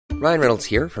Ryan Reynolds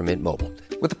here from Mint Mobile.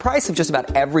 With the price of just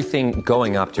about everything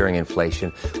going up during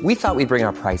inflation, we thought we'd bring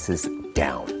our prices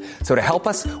down. So to help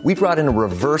us, we brought in a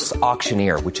reverse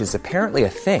auctioneer, which is apparently a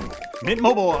thing. Mint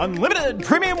Mobile Unlimited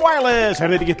Premium Wireless. How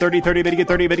to get 30, 30, bit to get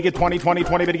 30, bit to get 20, 20,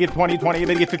 20, bit to get 20, 20,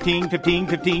 bit to get 15, 15,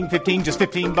 15, 15, just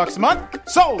 $15 a month?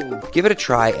 Sold! Give it a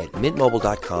try at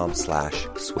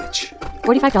mintmobile.com/switch.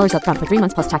 $45 up front for 3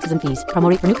 months plus taxes and fees. Promo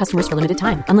rate for new customers for limited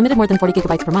time. Unlimited more than 40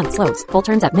 gigabytes per month. Slows full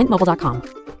terms at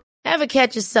mintmobile.com. Ever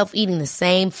catch yourself eating the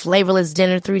same flavorless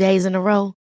dinner 3 days in a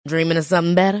row? Dreaming of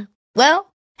something better?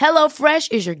 Well,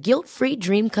 HelloFresh is your guilt-free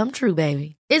dream come true,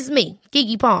 baby. It's me,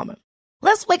 Keke Palmer.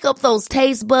 Let's wake up those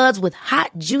taste buds with hot,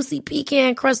 juicy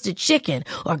pecan-crusted chicken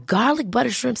or garlic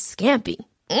butter shrimp scampi.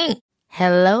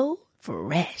 Hello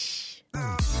Fresh.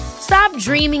 Stop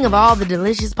dreaming of all the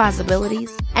delicious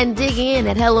possibilities and dig in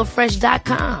at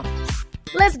HelloFresh.com.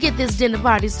 Let's get this dinner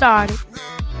party started.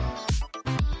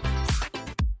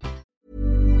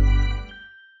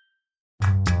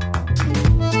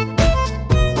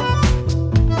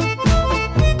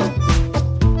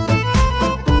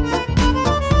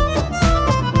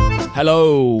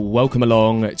 Hello, welcome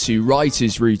along to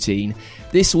Writer's Routine.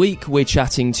 This week we're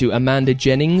chatting to Amanda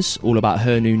Jennings all about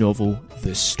her new novel,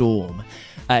 The Storm.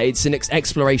 It's an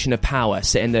exploration of power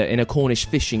set in a Cornish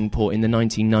fishing port in the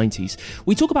 1990s.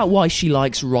 We talk about why she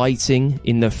likes writing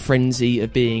in the frenzy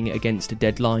of being against a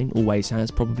deadline, always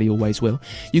has, probably always will.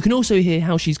 You can also hear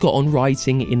how she's got on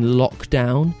writing in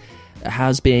lockdown,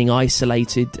 has being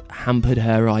isolated hampered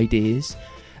her ideas.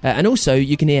 And also,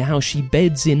 you can hear how she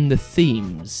beds in the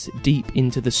themes deep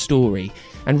into the story.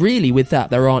 And really, with that,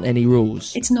 there aren't any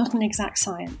rules. It's not an exact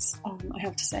science, I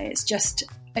have to say. It's just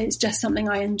something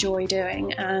I enjoy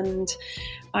doing, and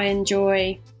I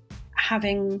enjoy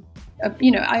having,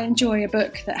 I enjoy a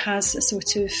book that has a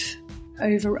sort of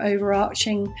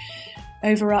overarching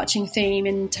theme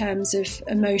in terms of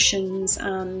emotions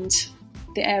and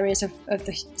the areas of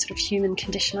the sort of human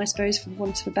condition, I suppose, for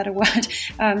want of a better word,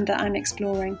 that I'm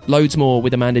exploring. Loads more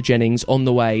with Amanda Jennings on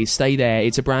the way. Stay there.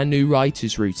 It's a brand new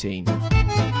Writer's Routine.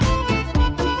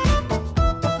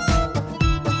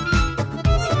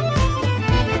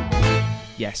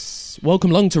 Yes.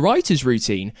 Welcome along to Writer's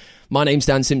Routine. My name's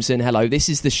Dan Simpson. Hello. This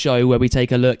is the show where we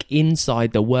take a look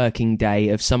inside the working day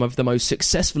of some of the most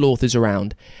successful authors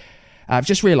around. I've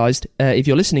just realised, if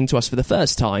you're listening to us for the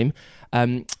first time,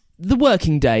 the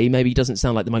working day maybe doesn't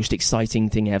sound like the most exciting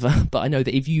thing ever, but I know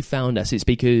that if you found us, it's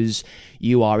because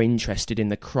you are interested in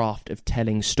the craft of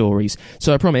telling stories.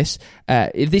 So I promise,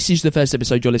 if this is the first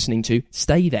episode you're listening to,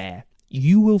 stay there.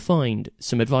 You will find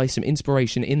some advice, some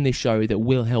inspiration in this show that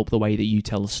will help the way that you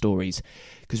tell stories,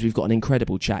 because we've got an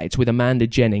incredible chat. It's with Amanda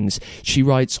Jennings. She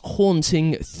writes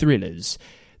haunting thrillers.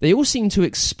 They all seem to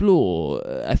explore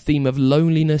a theme of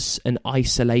loneliness and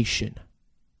isolation.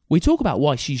 We talk about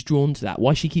why she's drawn to that,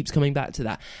 why she keeps coming back to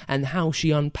that, and how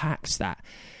she unpacks that.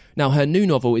 Now, her new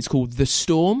novel is called The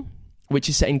Storm, which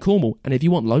is set in Cornwall. And if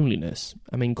you want loneliness,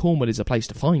 I mean, Cornwall is a place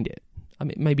to find it. I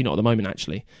mean, maybe not at the moment,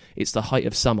 actually. It's the height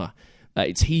of summer.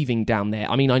 It's heaving down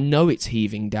there. I mean, I know it's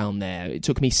heaving down there. It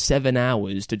took me 7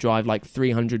 hours to drive like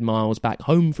 300 miles back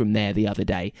home from there the other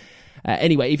day.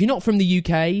 Anyway, if you're not from the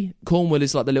UK, Cornwall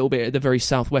is like the little bit at the very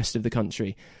southwest of the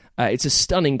country. It's a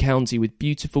stunning county with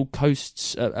beautiful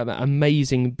coasts,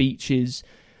 amazing beaches,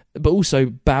 but also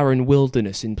barren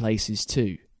wilderness in places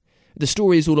too. The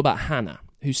story is all about Hannah,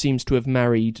 who seems to have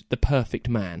married the perfect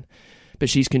man, but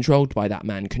she's controlled by that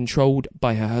man, controlled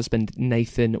by her husband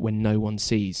Nathan when no one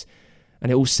sees.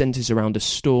 And it all centres around a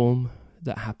storm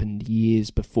that happened years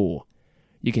before.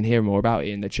 You can hear more about it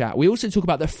in the chat. We also talk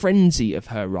about the frenzy of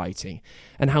her writing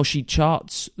and how she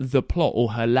charts the plot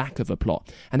or her lack of a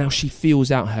plot and how she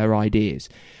feels out her ideas.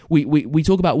 We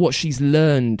talk about what she's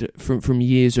learned from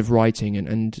years of writing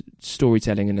and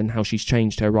storytelling and how she's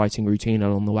changed her writing routine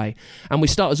along the way. And we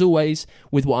start, as always,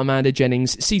 with what Amanda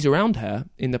Jennings sees around her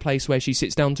in the place where she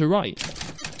sits down to write.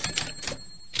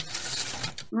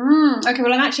 Okay,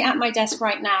 well, I'm actually at my desk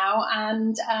right now,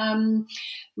 and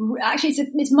actually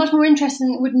it's much more interesting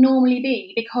than it would normally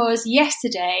be, because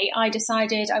yesterday I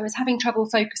decided I was having trouble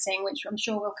focusing, which I'm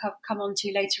sure we'll come on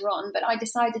to later on, but I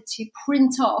decided to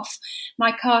print off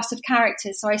my cast of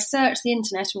characters. So I searched the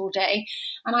internet all day,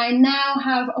 and I now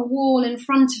have a wall in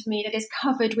front of me that is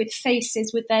covered with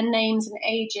faces with their names and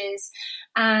ages,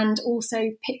 and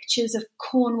also pictures of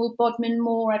Cornwall Bodmin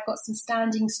Moor. I've got some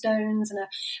standing stones and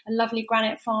a lovely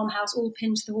granite farmhouse all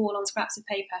pinned to the wall on scraps of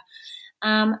paper.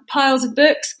 Piles of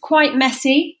books, quite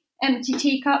messy, empty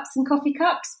teacups and coffee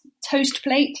cups, toast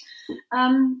plate,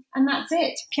 and that's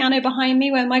it. Piano behind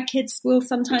me, where my kids will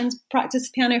sometimes practice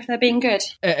piano if they're being good.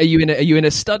 Are you in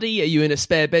a study? Are you in a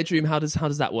spare bedroom? How does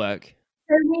that work?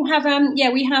 So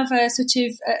we have a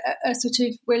sort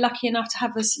of we're lucky enough to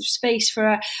have a sort of space for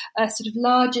a sort of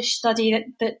largish study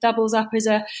that doubles up as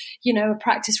a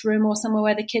practice room or somewhere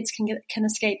where the kids can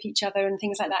escape each other and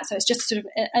things like that. So it's just sort of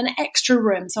an extra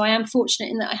room. So I am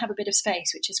fortunate in that I have a bit of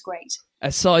space, which is great.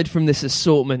 Aside from this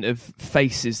assortment of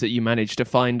faces that you managed to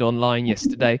find online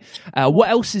yesterday, what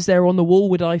else is there on the wall?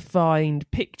 Would I find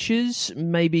pictures,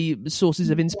 maybe sources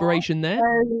of inspiration there?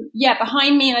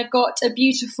 Behind me I've got a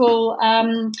beautiful,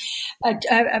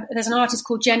 there's an artist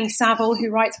called Jenny Saville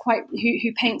who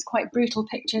paints quite brutal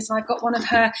pictures. And I've got one of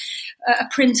her, a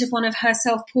print of one of her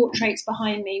self-portraits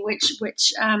behind me, which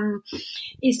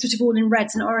is sort of all in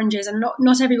reds and oranges, and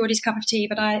not everybody's cup of tea,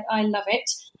 but I love it.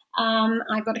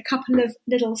 I've got a couple of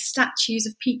little statues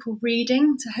of people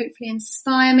reading to hopefully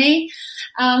inspire me.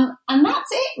 And that's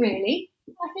it, really.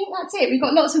 I think that's it. We've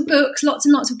got lots of books, lots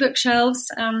and lots of bookshelves,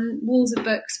 walls of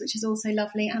books, which is also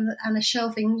lovely, and a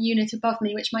shelving unit above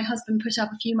me, which my husband put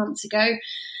up a few months ago,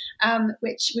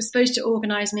 which was supposed to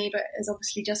organise me, but is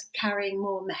obviously just carrying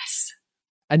more mess.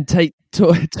 And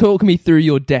talk me through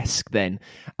your desk then.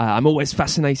 I'm always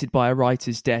fascinated by a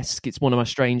writer's desk. It's one of my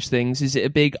strange things. Is it a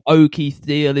big oaky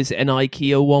deal? Is it an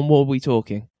IKEA one? What are we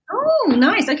talking? Oh,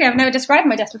 nice. Okay, I've never described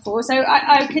my desk before, so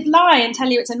I could lie and tell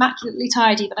you it's immaculately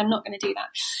tidy, but I'm not going to do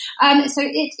that. So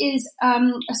it is a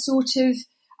sort of,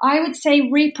 I would say,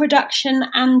 reproduction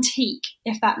antique,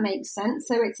 if that makes sense.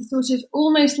 So it's a sort of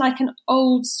almost like an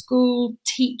old school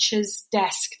teacher's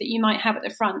desk that you might have at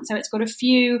the front. So it's got a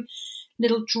few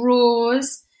little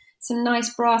drawers, some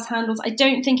nice brass handles. I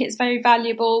don't think it's very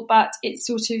valuable, but it's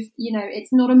sort of,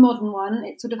 it's not a modern one.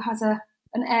 It sort of has an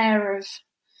air of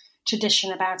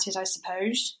tradition about it, I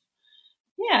suppose.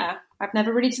 Yeah, I've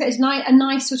never really... It's a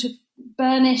nice sort of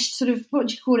burnished sort of, what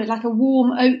do you call it, like a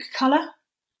warm oak colour.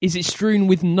 Is it strewn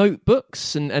with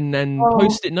notebooks and then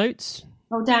post-it notes?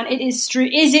 Oh, Dan, it is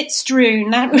strewn. Is it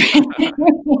strewn?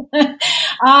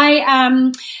 I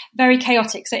am very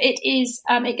chaotic. So it is,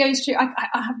 it goes through, I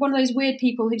have one of those weird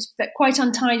people who's quite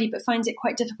untidy but finds it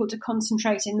quite difficult to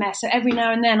concentrate in mess. So every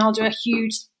now and then I'll do a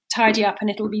huge tidy up and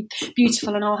it'll be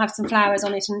beautiful and I'll have some flowers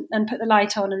on it and put the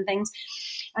light on and things.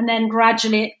 And then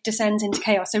gradually it descends into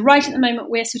chaos. So right at the moment,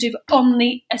 we're sort of on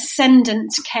the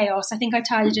ascendant chaos. I think I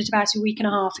tidied it about a week and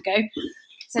a half ago.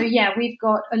 So yeah, we've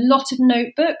got a lot of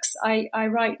notebooks. I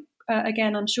write,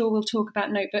 again, I'm sure we'll talk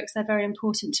about notebooks. They're very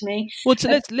important to me. Well,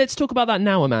 so let's talk about that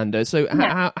now, Amanda. So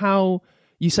how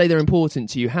you say they're important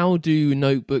to you, how do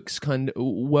notebooks kind of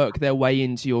work their way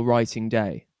into your writing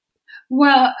day?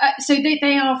 Well, so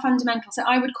they are fundamental. So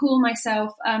I would call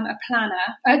myself a planner.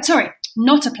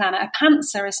 Not a planner, a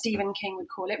pantser, as Stephen King would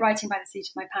call it, writing by the seat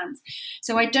of my pants.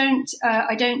 So I don't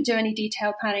do any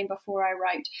detailed planning before I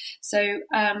write. So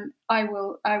I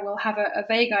will have a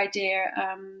vague idea,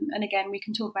 and again, we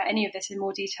can talk about any of this in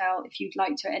more detail if you'd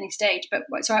like to at any stage. But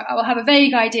so I will have a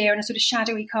vague idea and a sort of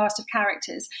shadowy cast of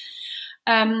characters.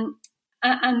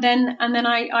 And then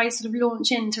I sort of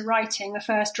launch into writing the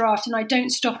first draft, and I don't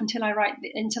stop until I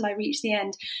reach the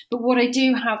end. But what I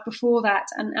do have before that,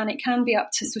 and it can be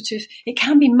up to it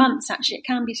can be months actually. It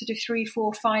can be sort of 3,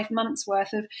 4, 5 months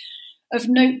worth of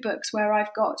notebooks where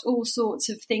I've got all sorts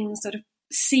of things, sort of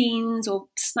scenes or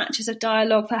snatches of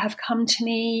dialogue that have come to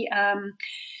me.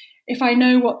 If I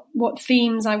know what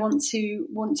themes I want to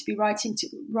be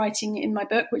writing in my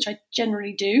book, which I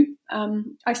generally do,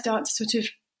 I start to sort of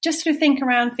think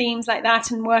around themes like that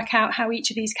and work out how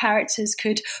each of these characters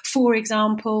could, for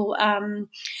example,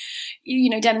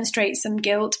 demonstrate some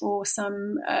guilt or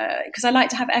some, because I like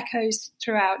to have echoes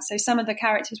throughout. So some of the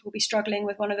characters will be struggling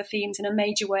with one of the themes in a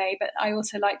major way, but I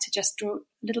also like to just draw a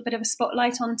little bit of a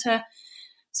spotlight onto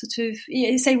sort of,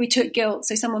 say we took guilt.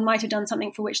 So someone might have done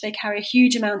something for which they carry a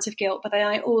huge amount of guilt, but then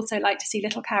I also like to see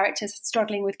little characters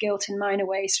struggling with guilt in minor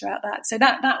ways throughout that. So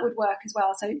that would work as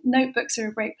well. So notebooks are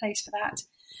a great place for that.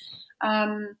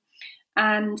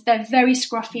 And they're very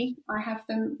scruffy. I have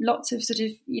them lots of sort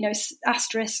of,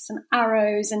 asterisks and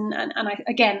arrows. And I,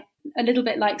 again, a little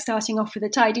bit like starting off with a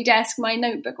tidy desk, my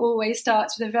notebook always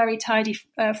starts with a very tidy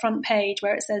front page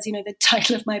where it says, the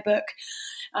title of my book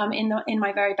in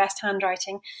my very best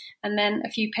handwriting. And then a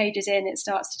few pages in, it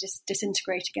starts to just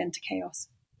disintegrate again to chaos.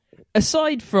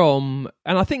 Aside from,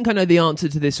 and I think I know the answer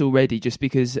to this already just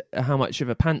because how much of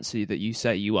a pantser that you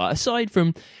say you are, aside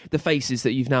from the faces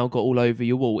that you've now got all over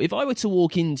your wall, if I were to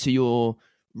walk into your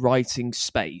writing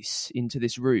space, into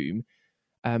this room,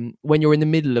 when you're in the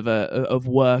middle of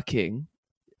working,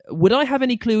 would I have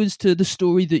any clue as to the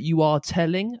story that you are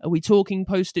telling? Are we talking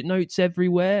post-it notes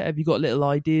everywhere? Have you got little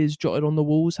ideas jotted on the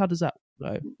walls? How does that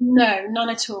go? No, none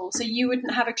at all. So you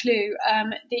wouldn't have a clue.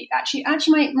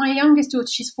 Actually, my youngest daughter,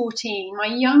 she's 14. My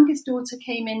youngest daughter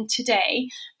came in today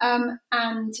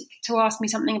and to ask me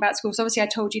something about school. So obviously I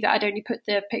told you that I'd only put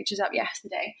the pictures up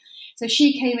yesterday. So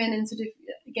she came in and sort of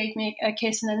gave me a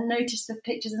kiss and then noticed the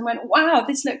pictures and went, wow,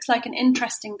 this looks like an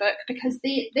interesting book, because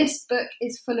this book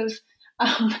is full of,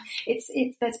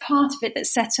 there's part of it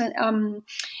that's set on,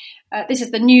 this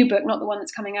is the new book, not the one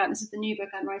that's coming out. This is the new book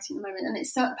I'm writing at the moment. And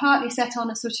it's partly set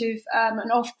on a sort of an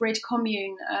off-grid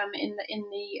commune in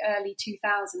the early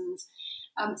 2000s.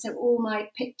 So all my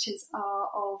pictures are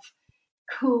of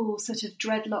cool sort of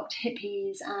dreadlocked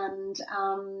hippies and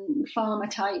farmer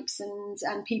types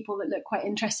and people that look quite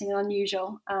interesting and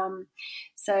unusual.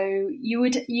 So you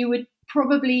would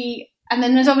probably, and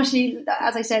then there's obviously,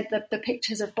 as I said, the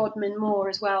pictures of Bodmin Moor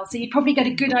as well. So you'd probably get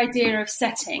a good idea of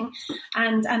setting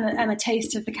and a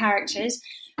taste of the characters.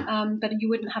 But you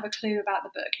wouldn't have a clue about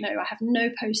the book. No, I have no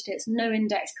post-its, no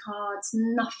index cards,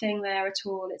 nothing there at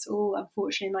all. It's all,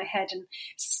 unfortunately, in my head and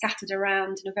scattered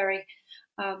around in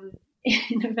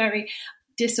a very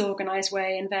disorganized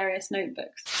way in various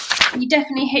notebooks. You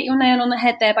definitely hit your nail on the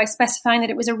head there by specifying that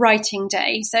it was a writing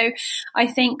day. So I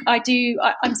think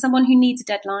I'm someone who needs a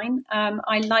deadline.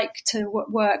 I like to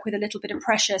work with a little bit of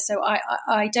pressure. So I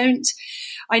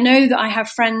know that I have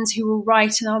friends who will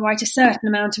write, and I'll write a certain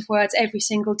amount of words every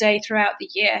single day throughout the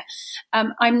year.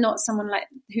 I'm not someone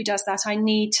who does that. I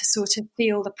need to sort of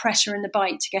feel the pressure and the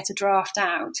bite to get a draft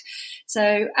out.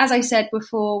 So as I said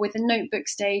before, with the notebook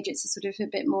stage, it's a sort of a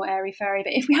bit more airy-fairy.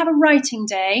 But if we have a writing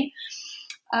day,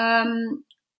 I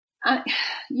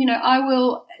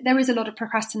will. There is a lot of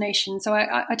procrastination, so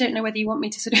I don't know whether you want me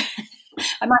to sort of.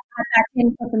 I might add that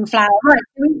in for some flour. Right,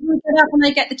 so we get up when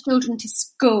I get the children to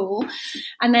school,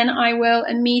 and then I will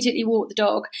immediately walk the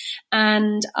dog.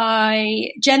 And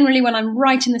I generally, when I'm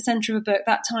right in the centre of a book,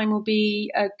 that time will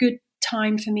be a good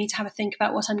time for me to have a think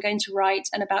about what I'm going to write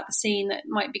and about the scene that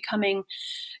might be coming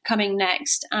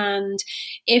next. And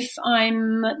if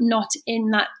I'm not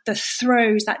in that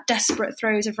desperate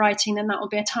throes of writing, then that will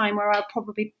be a time where I'll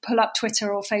probably pull up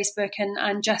Twitter or Facebook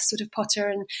and just sort of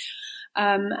potter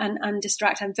and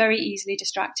distract. I'm very easily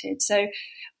distracted. So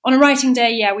on a writing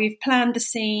day, we've planned the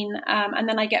scene, and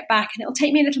then I get back and it'll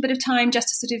take me a little bit of time just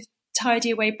to sort of tidy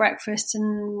away breakfast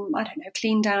and, I don't know,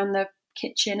 clean down the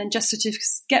kitchen and just sort of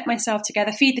get myself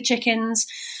together, feed the chickens.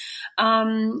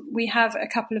 We have a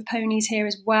couple of ponies here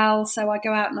as well, so I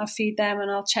go out and I'll feed them and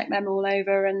I'll check them all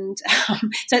over, and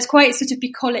so it's quite sort of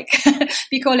bucolic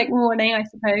morning, I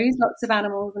suppose. Lots of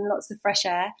animals and lots of fresh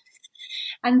air.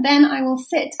 And then I will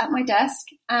sit at my desk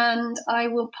and I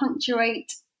will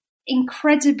punctuate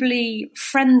incredibly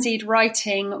frenzied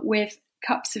writing with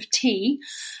cups of tea.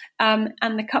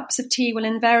 And the cups of tea will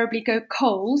invariably go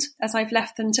cold as I've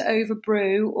left them to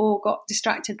overbrew or got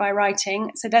distracted by writing.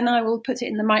 So then I will put it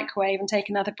in the microwave and take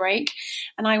another break.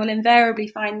 And I will invariably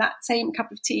find that same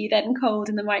cup of tea then cold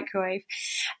in the microwave.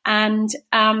 And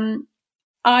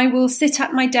I will sit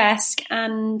at my desk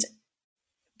and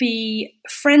be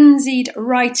frenzied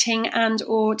writing and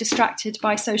or distracted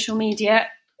by social media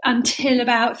until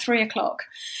about 3:00.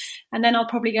 And then I'll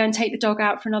probably go and take the dog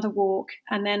out for another walk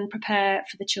and then prepare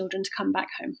for the children to come back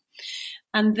home.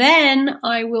 And then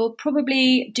I will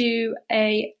probably do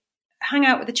a hang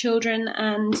out with the children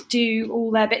and do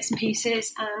all their bits and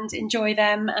pieces and enjoy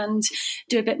them and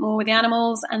do a bit more with the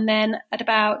animals. And then at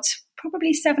about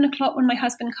probably 7:00 when my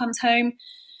husband comes home,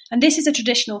 and this is a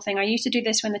traditional thing. I used to do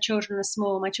this when the children were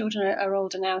small. My children are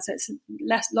older now, so it's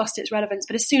lost its relevance.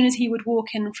 But as soon as he would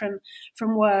walk in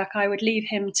from work, I would leave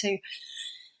him to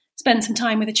spend some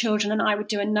time with the children, and I would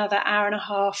do another hour and a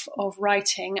half of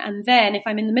writing. And then if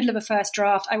I'm in the middle of a first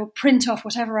draft, I will print off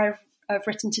whatever I've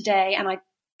written today. And it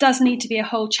does need to be a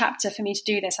whole chapter for me to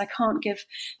do this. I can't give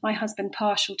my husband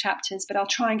partial chapters, but I'll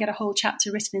try and get a whole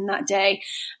chapter written in that day.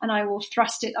 And I will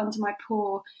thrust it under my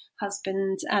poor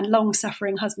husband and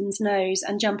long-suffering husband's nose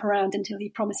and jump around until he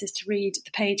promises to read the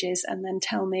pages and then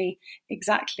tell me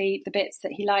exactly the bits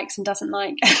that he likes and doesn't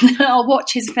like. I'll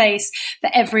watch his face for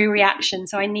every reaction.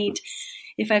 So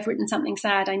if I've written something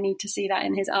sad, I need to see that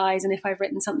in his eyes. And if I've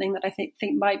written something that I think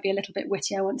might be a little bit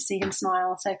witty, I want to see him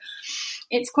smile. So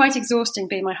it's quite exhausting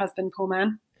being my husband, poor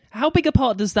man. How big a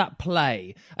part does that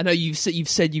play? I know you've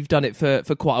said you've done it for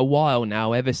quite a while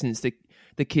now, ever since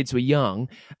the kids were young.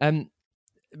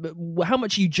 How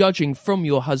much are you judging from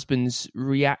your husband's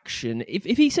reaction? If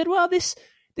he said, well, this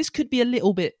could be a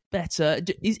little bit better,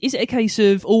 is it a case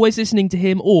of always listening to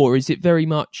him, or is it very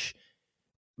much,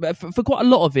 for quite a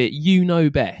lot of it, you know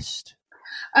best?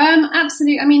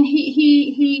 Absolutely. I mean,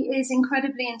 he is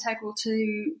incredibly integral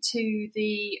to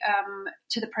the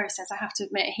process. I have to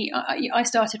admit, I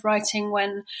started writing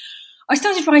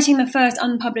the first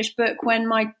unpublished book when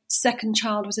my second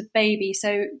child was a baby.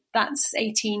 So that's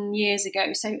 18 years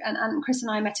ago. So, and Chris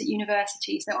and I met at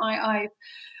university. So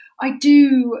I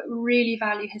do really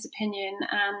value his opinion,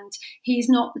 and he's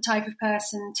not the type of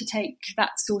person to take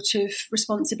that sort of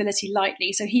responsibility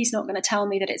lightly. So he's not going to tell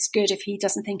me that it's good if he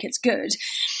doesn't think it's good.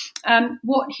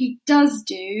 What he does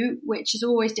do, which is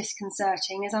always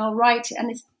disconcerting, is I'll write,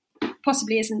 and it's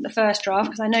possibly isn't the first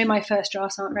draft, because I know my first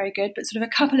drafts aren't very good, but sort of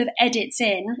a couple of edits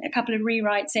in, a couple of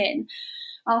rewrites in,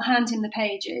 I'll hand him the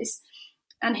pages.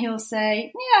 And he'll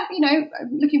say, yeah,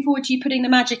 I'm looking forward to you putting the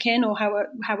magic in, or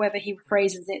however he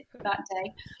phrases it that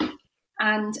day.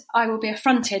 And I will be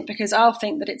affronted because I'll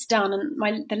think that it's done,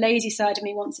 and the lazy side of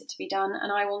me wants it to be done,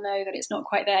 and I will know that it's not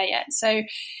quite there yet. So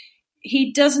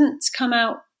he doesn't come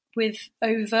out with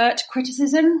overt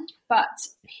criticism, but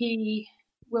he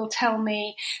will tell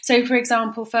me. So, for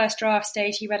example, first draft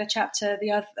stage, he read a chapter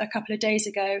a couple of days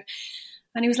ago,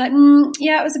 and he was like,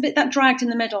 yeah, it was a bit that dragged in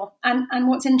the middle. And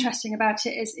what's interesting about it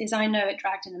is I know it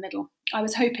dragged in the middle. I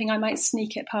was hoping I might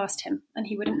sneak it past him and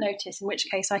he wouldn't notice, in which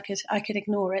case I could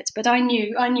ignore it. But I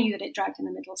knew that it dragged in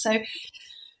the middle. So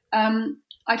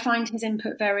I find his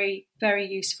input very, very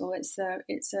useful. It's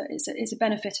a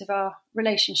benefit of our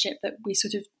relationship that we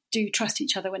sort of do trust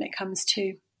each other when it comes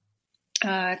to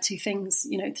things,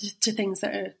 to things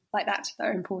that are like that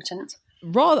are important.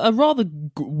 A rather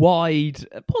wide,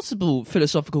 possible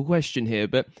philosophical question here,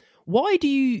 but why do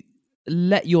you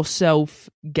let yourself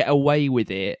get away with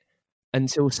it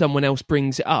until someone else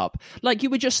brings it up? Like,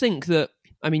 you would just think that,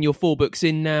 I mean, you're 4 books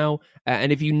in now,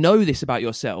 and if you know this about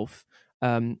yourself,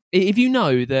 if you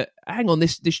know that, hang on,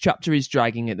 this chapter is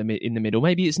dragging in the middle,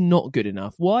 maybe it's not good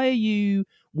enough. Why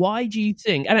do you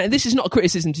think? And this is not a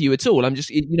criticism to you at all. I'm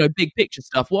just, big picture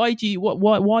stuff. Why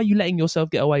are you letting yourself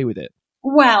get away with it?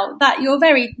 Well, that's a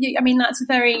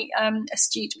very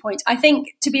astute point. I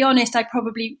think, to be honest, I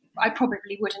probably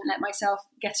wouldn't let myself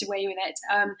get away with it.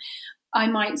 I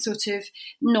might sort of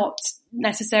not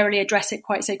necessarily address it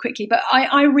quite so quickly, but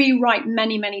I rewrite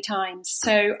many, many times.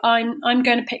 So I'm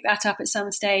going to pick that up at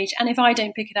some stage. And if I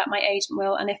don't pick it up, my agent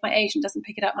will. And if my agent doesn't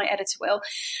pick it up, my editor will.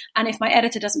 And if my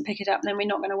editor doesn't pick it up, then we're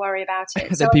not going to worry about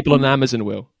it. Then people on Amazon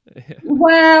will.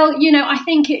 Well, I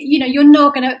think, you're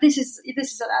not going to, this is,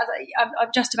 I'm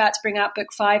just about to bring out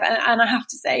book 5. And I have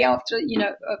to say, after,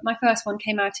 my first one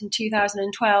came out in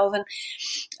 2012 and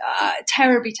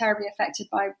terribly, terribly affected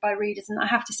by readers. And I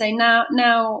have to say now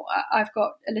I've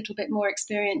got a little bit more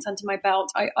experience under my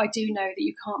belt. I do know that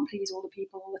you can't please all the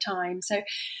people all the time. So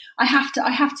I have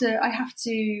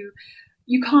to,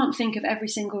 you can't think of every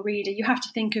single reader. You have to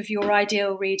think of your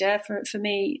ideal reader. For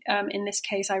me, in this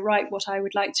case, I write what I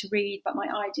would like to read, but my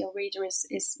ideal reader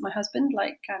is my husband.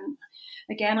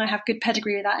 Again, I have good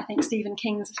pedigree with that. I think Stephen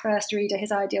King's first reader,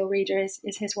 his ideal reader is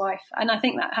his wife. And I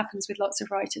think that happens with lots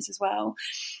of writers as well.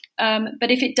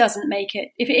 But if it doesn't make it,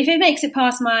 if it makes it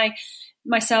past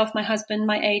myself, my husband,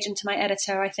 my agent, and my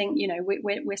editor, I think,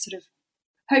 we're sort of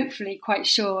hopefully quite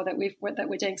sure that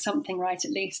we're doing something right,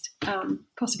 at least.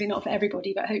 Possibly not for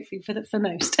everybody, but hopefully for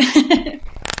most.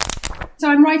 So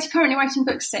I'm currently writing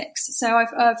book 6. So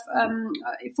I've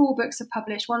 4 books are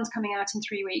published. One's coming out in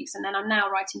 3 weeks, and then I'm now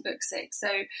writing book 6. So,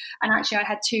 and actually I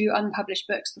had 2 unpublished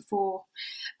books before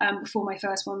my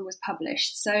first one was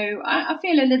published. So I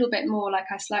feel a little bit more like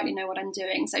I slightly know what I'm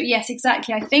doing. So yes,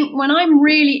 exactly. I think when I'm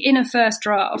really in a first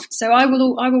draft, so I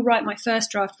will write my first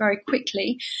draft very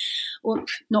quickly, or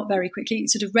not very quickly,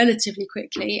 sort of relatively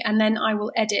quickly, and then I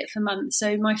will edit for months.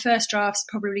 So my first drafts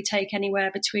probably take anywhere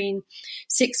between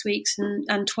 6 weeks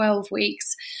and 12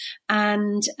 weeks,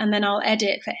 and then I'll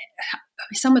edit for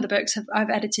some of the books. I've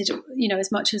edited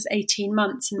as much as 18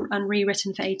 months and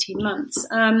rewritten for 18 months.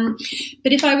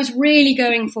 But if I was really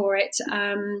going for it,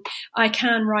 I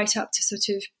can write up to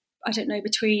sort of, I don't know,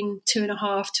 between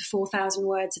 2,500 to 4,000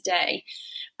 words a day,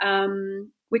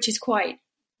 which is quite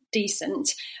decent.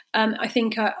 I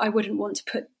think I wouldn't want to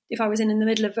put, if I was in the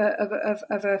middle of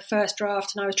a first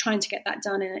draft and I was trying to get that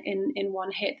done in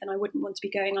one hit, then I wouldn't want to be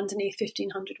going underneath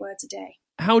 1,500 words a day.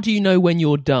 How do you know when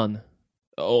you're done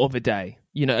of a day?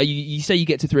 You say you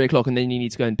get to 3:00 and then you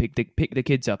need to go and pick the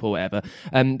kids up or whatever.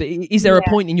 But is there a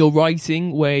point in your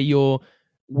writing where you're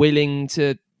willing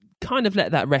to kind of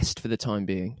let that rest for the time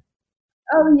being?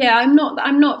 Oh yeah, I'm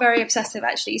not very obsessive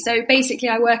actually. So basically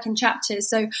I work in chapters.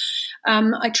 So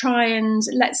I try and,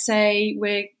 let's say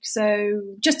as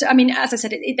I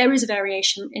said, there is a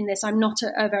variation in this. I'm not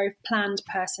a very planned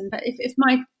person, but if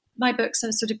my my books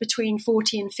are sort of between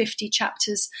 40 and 50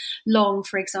 chapters long,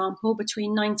 for example,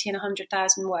 between 90 and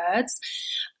 100,000 words.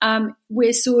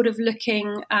 We're sort of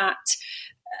looking at,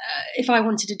 if I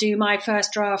wanted to do my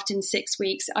first draft in 6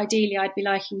 weeks, ideally I'd be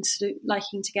liking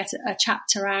to get a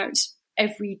chapter out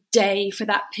every day for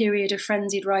that period of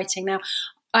frenzied writing. Now,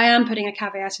 I am putting a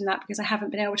caveat in that because I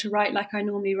haven't been able to write like I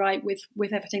normally write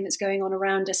with everything that's going on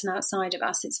around us and outside of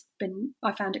us.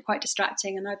 I found it quite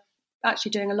distracting, and I'm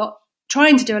actually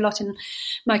trying to do a lot in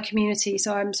my community.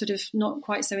 So I'm sort of not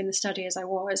quite so in the study as I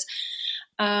was.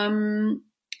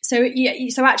 So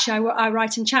actually I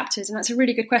write in chapters, and that's a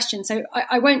really good question. So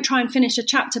I won't try and finish a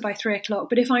chapter by 3:00,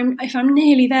 but if I'm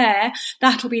nearly there,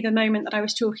 that'll be the moment that I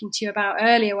was talking to you about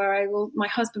earlier, where my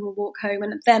husband will walk home,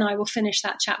 and then I will finish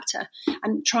that chapter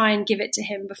and try and give it to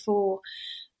him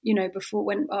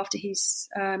after he's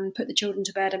put the children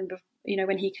to bed, and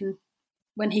when he can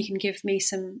give me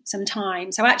some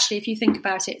time. So actually, if you think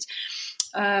about it,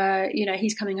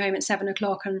 he's coming home at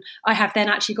 7:00, and I have then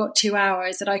actually got 2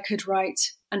 hours that I could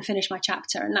write and finish my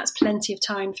chapter, and that's plenty of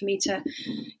time for me to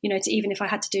even if I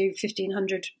had to do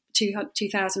 1,500,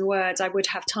 2,000 words, I would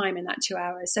have time in that 2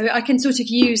 hours. So I can sort of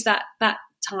use that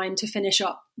time to finish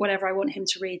up whatever I want him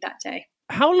to read that day.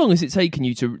 How long has it taken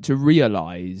you to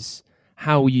realise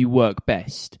how you work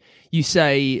best? You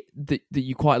say that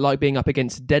you quite like being up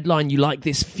against a deadline. You like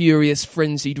this furious,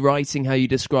 frenzied writing, how you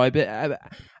describe it.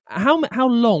 How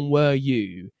long were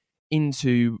you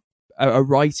into a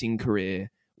writing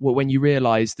career when you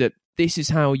realised that this is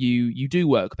how you do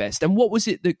work best? And what was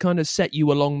it that kind of set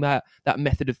you along that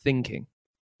method of thinking?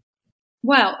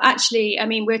 Well, actually, I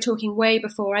mean, we're talking way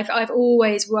before. I've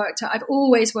always worked up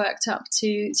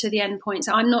to the end point.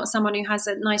 So I'm not someone who has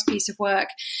a nice piece of work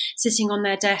sitting on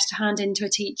their desk to hand in to a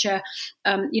teacher,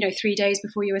 3 days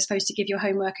before you were supposed to give your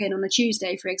homework in on a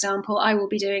Tuesday, for example. I will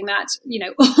be doing that,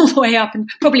 all the way up, and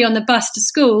probably on the bus to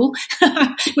school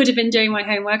would have been doing my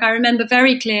homework. I remember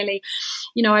very clearly,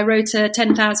 I wrote a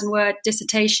 10,000 word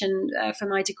dissertation for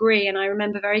my degree, and I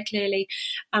remember very clearly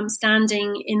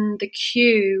standing in the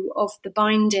queue of the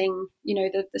binding,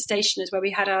 the stationers where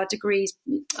we had our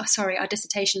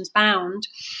dissertations bound,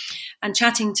 and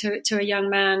chatting to a young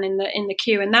man in the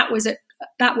queue, and that was at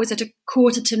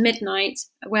midnight,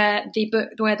 where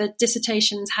the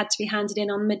dissertations had to be handed in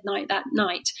on midnight that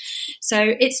night.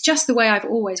 So it's just the way I've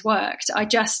always worked. I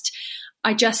just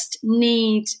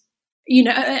need,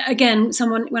 again,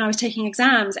 when I was taking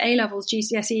exams, A-levels,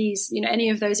 GCSEs, any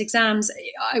of those exams,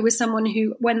 I was someone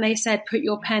who, when they said, put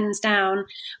your pens down,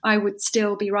 I would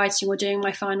still be writing or doing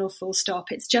my final full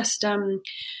stop. It's just,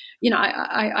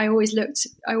 I always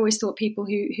thought people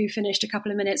who finished a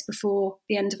couple of minutes before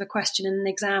the end of a question in an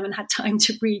exam and had time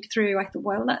to read through, I thought,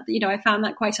 well, that, I found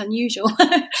that quite unusual.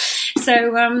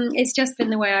 So it's just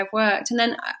been the way I've worked. And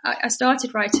then I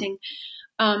started writing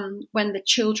when the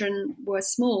children were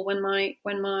small, when my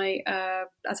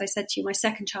as I said to you, my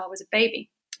second child was a baby.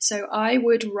 So I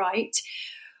would write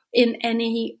in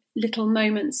any little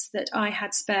moments that I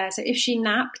had spare. So if she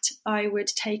napped, I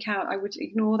would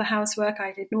ignore the housework,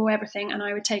 I'd ignore everything, and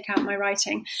I would take out my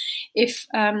writing. If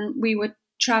we were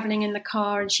traveling in the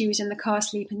car and she was in the car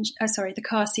seat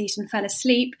and fell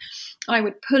asleep, I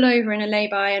would pull over in a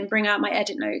lay-by and bring out my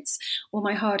edit notes or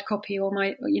my hard copy or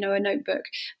my, a notebook,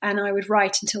 and I would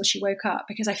write until she woke up,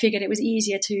 because I figured it was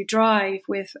easier to drive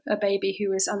with a baby who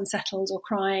was unsettled or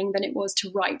crying than it was to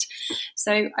write.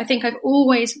 So I think I've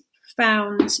always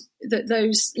found that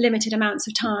those limited amounts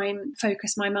of time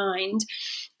focus my mind.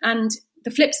 And the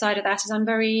flip side of that is I'm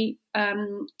very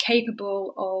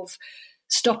capable of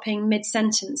stopping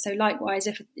mid-sentence. So likewise,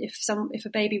 if a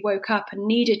baby woke up and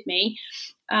needed me,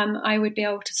 I would be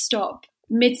able to stop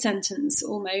mid-sentence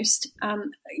almost,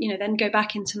 then go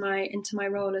back into my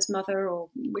role as mother, or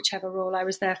whichever role I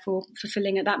was there for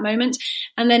fulfilling at that moment,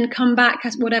 and then come back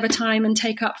at whatever time and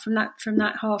take up from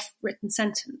that half-written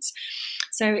sentence.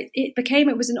 So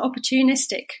it was an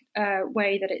opportunistic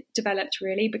way that it developed,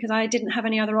 really, because I didn't have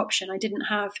any other option. I didn't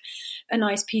have a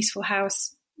nice, peaceful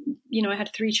house. I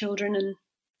had 3 children and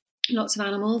lots of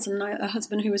animals, and a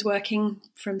husband who was working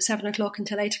from 7:00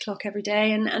 until 8:00 every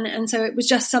day, and so it was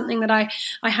just something that I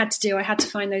had to do. I had to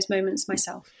find those moments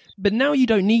myself. But now you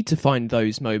don't need to find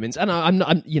those moments, and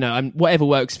I'm whatever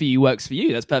works for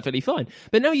you. That's perfectly fine.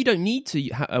 But now you don't need to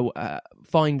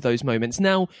find those moments.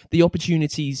 Now the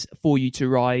opportunities for you to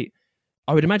write,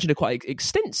 I would imagine, are quite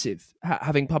extensive.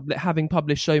 Having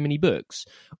published so many books,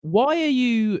 why are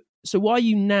you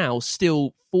now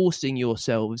still forcing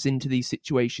yourselves into these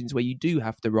situations where you do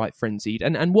have to write frenzied?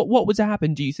 And what would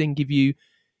happen, do you think, if you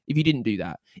if you didn't do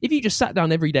that? If you just sat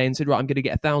down every day and said, right, I'm going to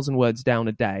get 1,000 words down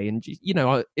a day, and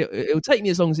it'll take me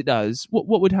as long as it does,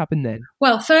 what would happen then?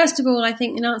 Well, first of all, I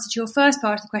think in answer to your first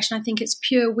part of the question, I think it's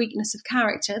pure weakness of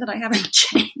character that I haven't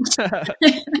changed.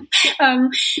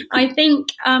 I think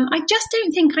I just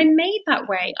don't think I'm made that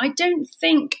way. I don't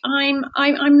think I'm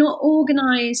not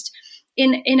organised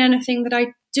in anything that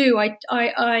I do.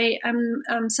 I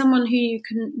am someone who you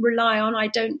can rely on. I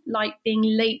don't like being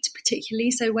late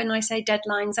particularly. So when I say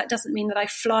deadlines, that doesn't mean that I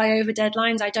fly over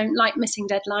deadlines. I don't like missing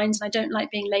deadlines, and I don't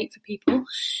like being late for people.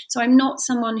 So I'm not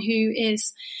someone who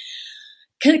is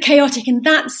chaotic in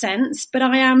that sense, but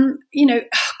I am,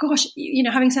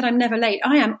 having said I'm never late,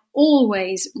 I am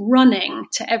always running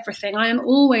to everything. I am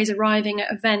always arriving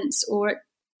at events or at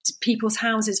people's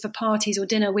houses for parties or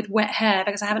dinner with wet hair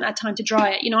because I haven't had time to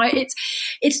dry it.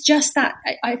 It's just that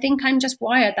I think I'm just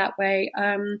wired that way.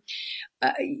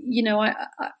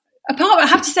 I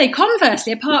have to say,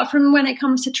 conversely, apart from when it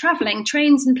comes to traveling,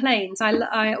 trains and planes, I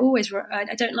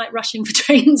don't like rushing for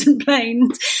trains and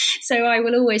planes. So I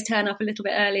will always turn up a little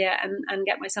bit earlier and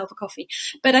get myself a coffee.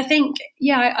 But I think,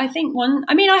 I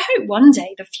hope one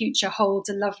day the future holds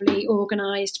a lovely,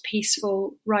 organised,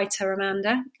 peaceful writer,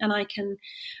 Amanda, and I can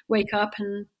wake up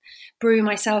and brew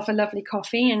myself a lovely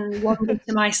coffee and wander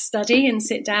to my study and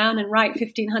sit down and write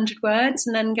 1,500 words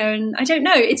and then go and I don't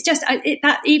know. It's just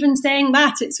that even saying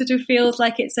that, it sort of feels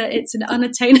like it's an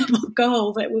unattainable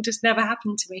goal that will just never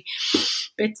happen to me.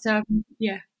 But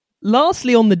yeah.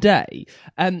 Lastly, on the day,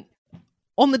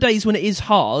 on the days when it is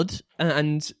hard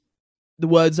and the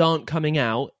words aren't coming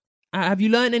out, have you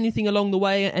learned anything along the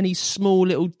way? Any small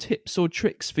little tips or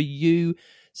tricks for you?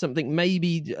 Something,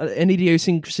 maybe an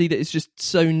idiosyncrasy that is just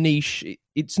so niche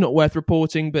it's not worth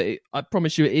reporting, but I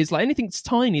promise you it is. Like anything that's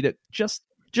tiny that just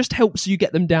helps you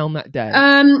get them down that day.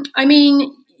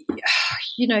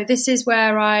 This is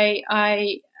where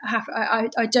I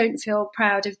don't feel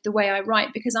proud of the way I write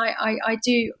because I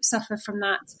do suffer from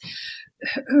that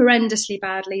horrendously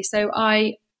badly. So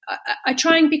I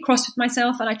try and be cross with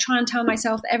myself, and I try and tell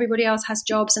myself that everybody else has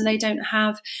jobs and they don't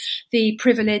have the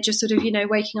privilege of sort of,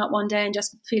 waking up one day and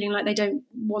just feeling like they don't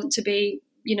want to be,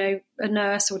 a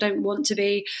nurse or don't want to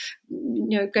be,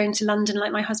 going to London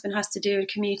like my husband has to do and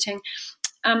commuting.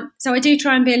 So I do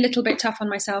try and be a little bit tough on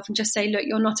myself and just say, look,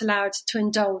 you're not allowed to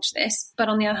indulge this. But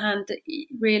on the other hand,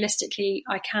 realistically,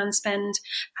 I can spend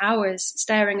hours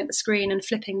staring at the screen and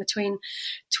flipping between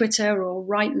Twitter or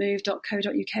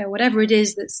rightmove.co.uk or whatever it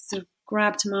is that's sort of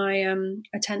grabbed my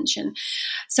attention.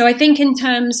 So I think in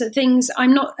terms of things,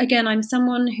 I'm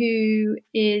someone who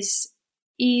is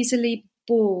easily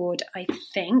bored, I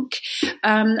think.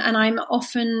 And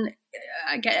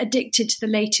I get addicted to the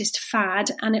latest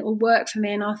fad and it will work for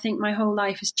me and I'll think my whole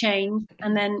life has changed.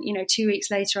 And then, 2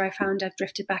 weeks later, I found I've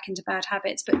drifted back into bad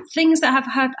habits. But things that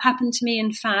have happened to me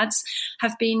in fads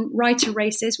have been writer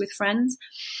races with friends.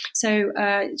 So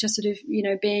just sort of,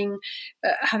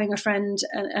 having a friend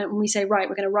and we say, right,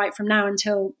 we're going to write from now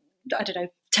until,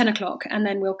 10 o'clock and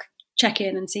then we'll check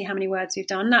in and see how many words we've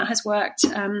done. That has worked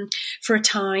for a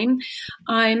time.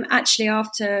 I'm actually,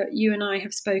 after you and I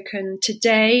have spoken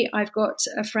today, I've got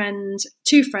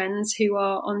two friends who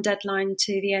are on deadline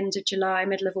to the end of July,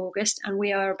 middle of August, and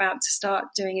we are about to start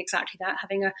doing exactly that,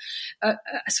 having a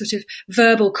sort of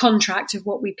verbal contract of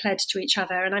what we pledged to each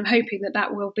other. And I'm hoping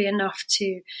that will be enough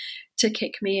to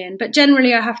kick me in. But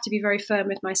generally, I have to be very firm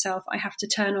with myself. I have to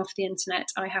turn off the internet.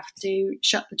 I have to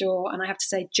shut the door and I have to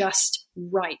say, just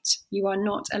write. You are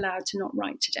not allowed to not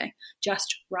write today.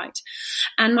 Just write.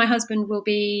 And my husband will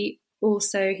be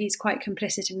also, he's quite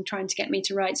complicit in trying to get me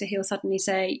to write. So he'll suddenly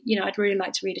say, I'd really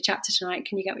like to read a chapter tonight.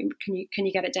 Can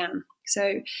you get it down?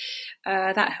 So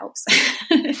that helps.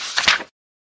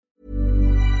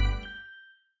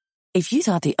 If you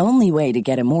thought the only way to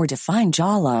get a more defined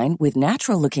jawline with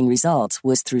natural-looking results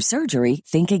was through surgery,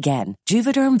 think again.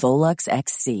 Juvederm Volux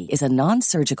XC is a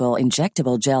non-surgical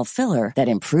injectable gel filler that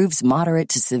improves moderate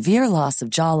to severe loss of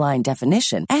jawline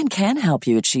definition and can help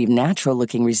you achieve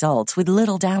natural-looking results with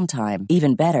little downtime.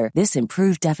 Even better, this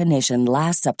improved definition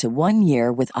lasts up to 1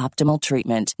 year with optimal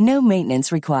treatment. No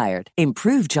maintenance required.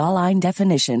 Improve jawline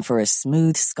definition for a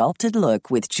smooth, sculpted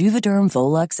look with Juvederm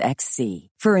Volux XC.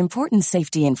 For important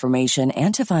safety information information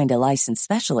and to find a licensed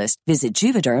specialist, visit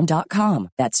Juvederm.com.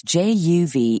 That's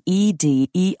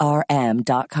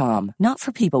JUVEDERM.com. Not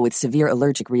for people with severe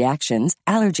allergic reactions,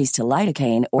 allergies to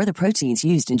lidocaine, or the proteins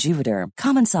used in Juvederm.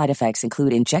 Common side effects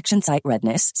include injection site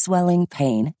redness, swelling,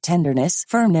 pain, tenderness,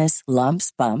 firmness,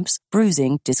 lumps, bumps,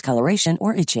 bruising, discoloration,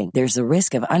 or itching. There's a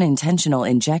risk of unintentional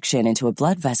injection into a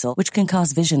blood vessel, which can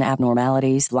cause vision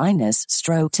abnormalities, blindness,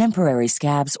 stroke, temporary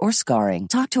scabs, or scarring.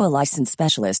 Talk to a licensed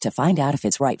specialist to find out if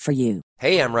it's right for you.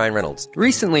 Hey, I'm Ryan Reynolds.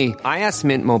 Recently, I asked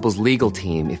Mint Mobile's legal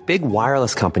team if big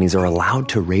wireless companies are allowed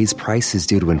to raise prices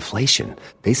due to inflation.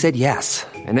 They said yes.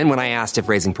 And then when I asked if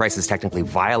raising prices technically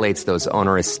violates those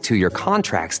onerous 2-year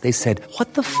contracts, they said,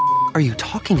 "What the f*** are you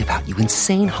talking about, you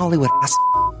insane Hollywood ass?"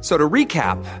 So to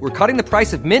recap, we're cutting the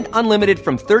price of Mint Unlimited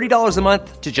from $30 a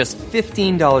month to just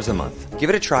 $15 a month. Give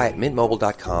it a try at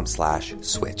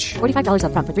mintmobile.com/switch. $45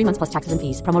 up front for 3 months plus taxes and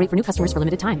fees. Promo rate for new customers for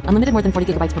limited time. Unlimited more than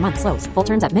 40 gigabytes per month. Slows full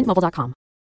terms at mintmobile.com.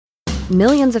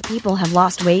 Millions of people have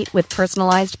lost weight with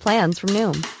personalized plans from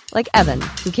Noom. Like Evan,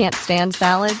 who can't stand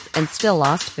salads and still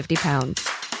lost 50 pounds.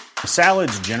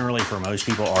 Salads generally for most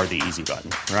people are the easy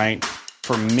button, right?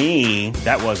 For me,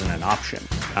 that wasn't an option.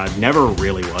 I never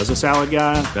really was a salad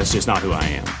guy. That's just not who I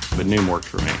am. But Noom worked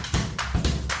for me.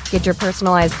 Get your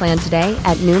personalized plan today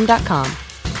at Noom.com.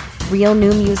 Real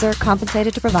Noom user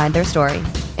compensated to provide their story.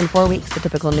 In 4 weeks, the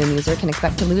typical Noom user can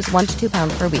expect to lose 1 to 2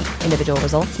 pounds per week. Individual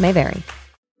results may vary.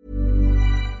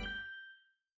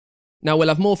 Now, we'll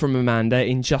have more from Amanda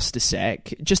in just a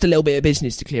sec. Just a little bit of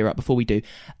business to clear up before we do.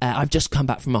 I've just come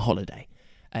back from a holiday.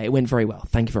 It went very well.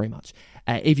 Thank you very much.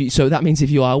 So that means if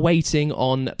you are waiting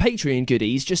on Patreon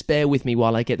goodies, just bear with me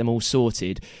while I get them all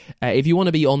sorted. If you want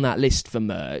to be on that list for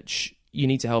merch, you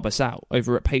need to help us out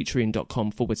over at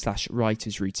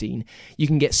patreon.com/writersroutine. You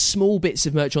can get small bits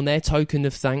of merch on there, token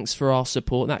of thanks for our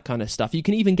support, that kind of stuff. You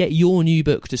can even get your new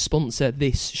book to sponsor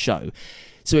this show.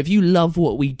 So if you love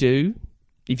what we do,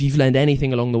 if you've learned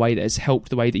anything along the way that has helped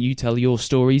the way that you tell your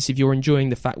stories, if you're enjoying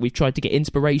the fact we've tried to get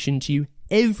inspiration to you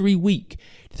every week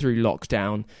through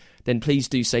lockdown, then please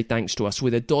do say thanks to us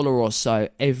with $1 or so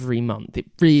every month. It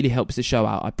really helps the show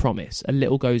out, I promise. A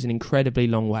little goes an incredibly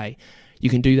long way.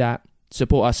 You can do that.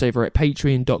 Support us over at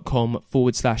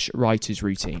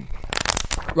patreon.com/writersroutine.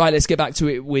 Right, let's get back to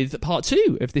it with part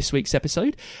 2 of this week's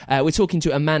episode. We're talking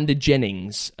to Amanda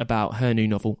Jennings about her new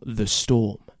novel, The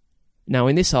Storm. Now,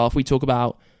 in this half, we talk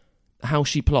about how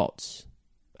she plots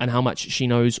and how much she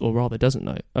knows, or rather doesn't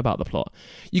know, about the plot.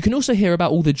 You can also hear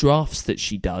about all the drafts that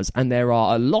she does, and there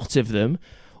are a lot of them,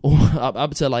 or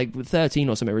up to like 13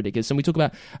 or something ridiculous. And we talk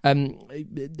about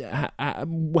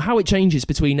how it changes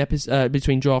between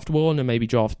draft 1 and maybe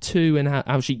draft 2, and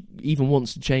how she even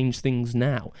wants to change things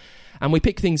now. And we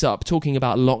pick things up talking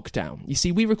about lockdown. You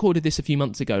see, we recorded this a few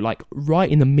months ago, like right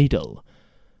in the middle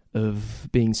of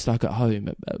being stuck at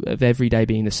home, of every day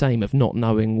being the same, of not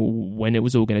knowing when it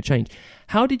was all going to change.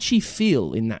 How did she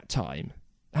feel in that time?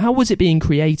 How was it being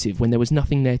creative when there was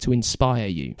nothing there to inspire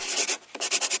you?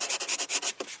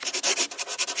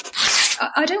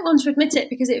 I don't want to admit it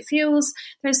because it feels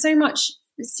there's so much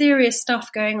serious stuff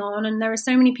going on, and there are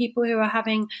so many people who are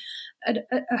having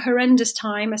a horrendous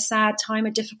time, a sad time,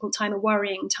 a difficult time, a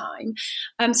worrying time.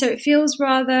 So it feels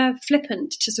rather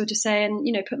flippant to sort of say, and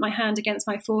put my hand against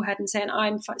my forehead and say, and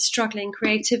I'm struggling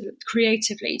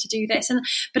creatively to do this.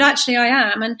 But actually I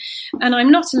am, and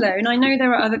I'm not alone. I know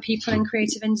there are other people in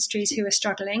creative industries who are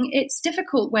struggling. It's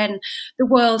difficult when the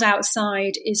world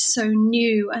outside is so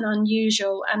new and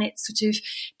unusual, and it sort of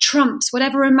trumps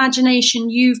whatever imagination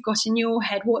you've got in your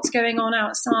head. What's going on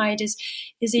outside is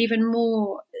even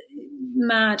more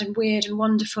mad and weird and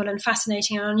wonderful and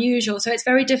fascinating and unusual. So it's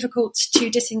very difficult to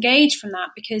disengage from that,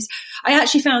 because I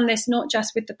actually found this not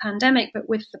just with the pandemic, but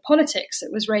with the politics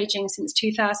that was raging since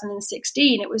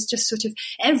 2016. It was just sort of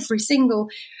every single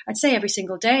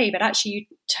day, but actually you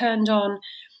turned on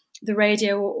the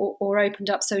radio or opened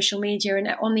up social media, and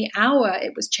on the hour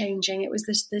it was changing. It was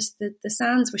the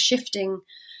sands were shifting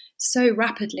so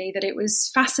rapidly that it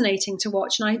was fascinating to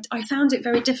watch, and I found it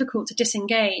very difficult to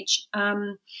disengage.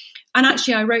 And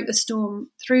actually, I wrote The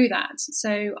Storm through that,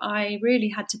 so I really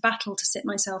had to battle to sit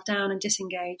myself down and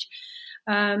disengage.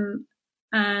 And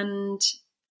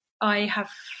I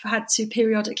have had to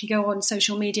periodically go on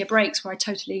social media breaks where I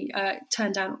totally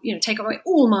turn down, take away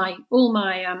all my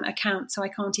accounts, so I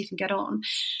can't even get on.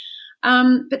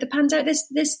 But the pandemic,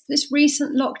 this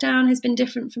recent lockdown has been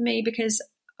different for me because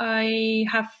I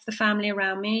have the family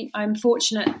around me. I'm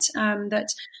fortunate that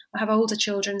I have older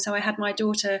children. So I had my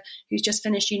daughter who's just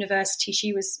finished university.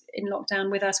 She was in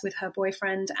lockdown with us with her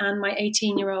boyfriend, and my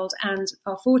 18-year-old and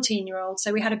our 14-year-old.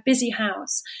 So we had a busy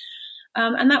house.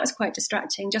 And that was quite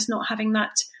distracting, just not having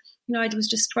that I was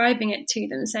describing it to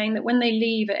them, saying that when they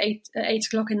leave at 8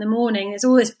 o'clock in the morning, there's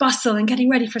all this bustle and getting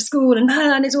ready for school, and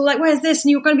it's all like, where's this?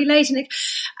 And you're going to be late.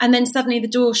 And then suddenly the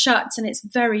door shuts and it's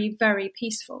very, very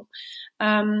peaceful.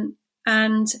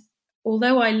 And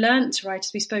although I learned to write,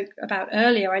 as we spoke about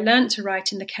earlier, I learned to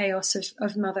write in the chaos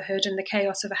of motherhood and the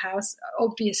chaos of a house.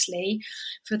 Obviously,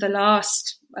 for the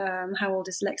last, how old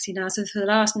is Lexi now? So for the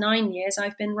last 9 years,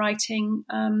 I've been writing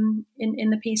in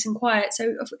the peace and quiet.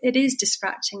 So it is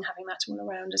distracting having that all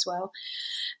around as well.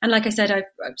 And like I said, I've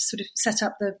sort of set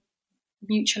up the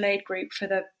mutual aid group for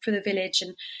the village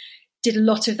and did a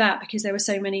lot of that because there were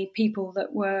so many people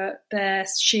that were there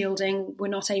shielding, were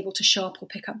not able to shop or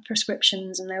pick up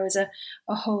prescriptions, and there was a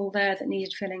hole there that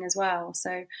needed filling as well.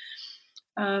 So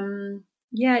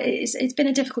it's been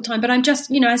a difficult time, but I'm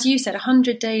just, as you said,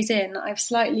 100 days in, I've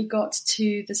slightly got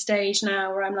to the stage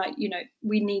now where I'm like, you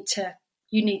need to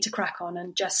crack on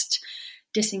and just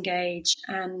disengage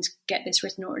and get this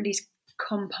written, or at least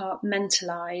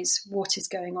compartmentalize what is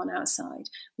going on outside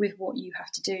with what you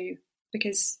have to do.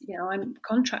 Because, I'm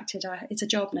contracted. It's a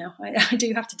job now. I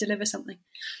do have to deliver something.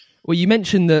 Well, you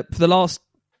mentioned that for the last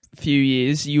few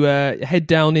years, you head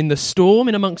down in the storm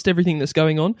in amongst everything that's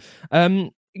going on.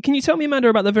 Can you tell me, Amanda,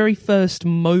 about the very first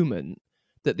moment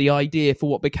that the idea for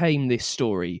what became this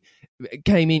story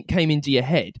came into your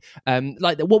head?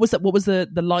 What was that? What was the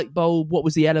light bulb? What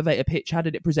was the elevator pitch? How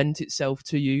did it present itself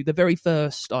to you? The very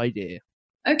first idea.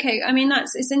 Okay, I mean,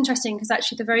 it's interesting because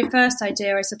actually the very first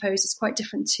idea, I suppose, is quite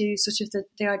different to sort of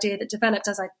the idea that developed.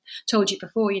 As I told you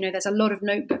before, there's a lot of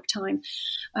notebook time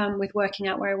with working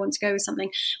out where I want to go with something.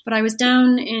 But I was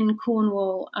down in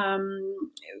Cornwall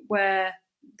where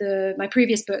my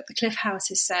previous book, The Cliff House,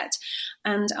 is set,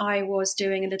 and I was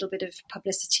doing a little bit of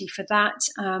publicity for that,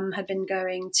 had been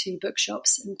going to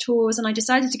bookshops and tours, and I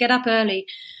decided to get up early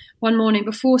one morning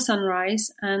before sunrise,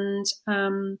 and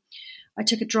I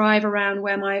took a drive around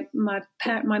where my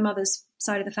mother's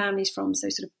side of the family's from, so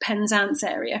sort of Penzance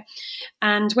area,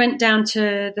 and went down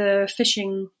to the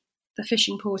fishing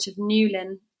port of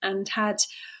Newlyn and had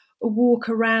a walk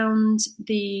around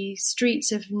the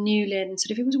streets of Newlyn.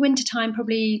 Sort of, it was winter time,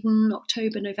 probably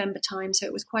October, November time, so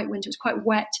it was quite winter. It was quite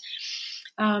wet,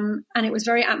 and it was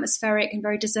very atmospheric and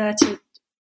very deserted.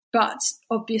 But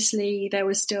obviously, there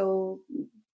was still.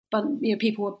 But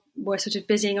people were sort of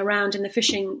busying around in the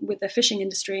fishing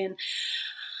industry, and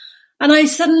I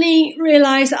suddenly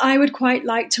realised that I would quite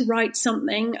like to write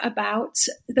something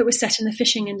that was set in the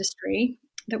fishing industry,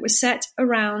 that was set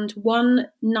around one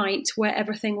night where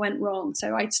everything went wrong.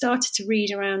 So I'd started to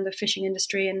read around the fishing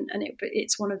industry, and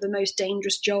it's one of the most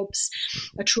dangerous jobs.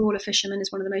 A trawler fisherman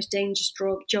is one of the most dangerous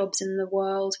jobs in the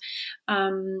world.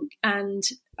 The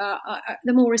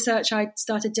more research I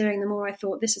started doing, the more I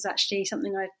thought this is actually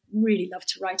something I'd really love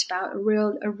to write about, a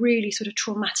really sort of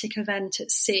traumatic event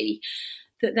at sea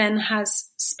that then has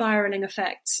spiraling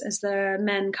effects as the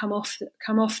men come off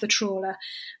the trawler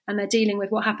and they're dealing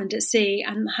with what happened at sea,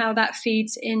 and how that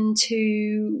feeds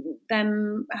into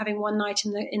them having one night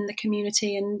in the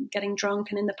community and getting drunk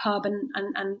and in the pub and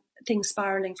things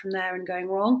spiraling from there and going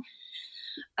wrong.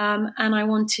 And I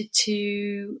wanted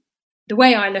to. The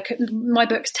way I look at my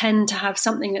books tend to have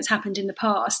something that's happened in the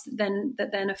past that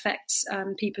then affects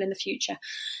people in the future.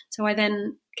 So I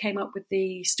then came up with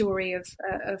the story of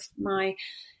my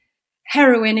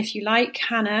heroine, if you like,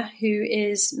 Hannah, who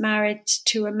is married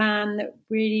to a man that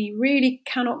really, really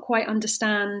cannot quite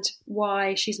understand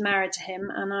why she's married to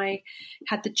him. And I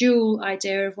had the dual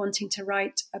idea of wanting to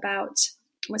write about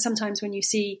sometimes when you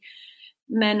see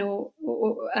men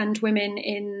and women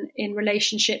in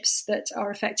relationships that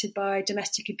are affected by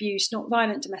domestic abuse, not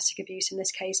violent domestic abuse in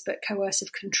this case, but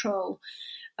coercive control.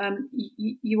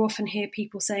 You often hear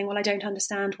people saying, well, I don't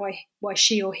understand why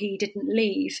she or he didn't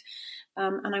leave.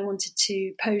 And I wanted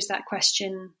to pose that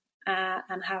question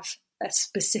and have a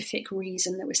specific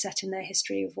reason that was set in their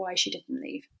history of why she didn't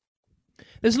leave.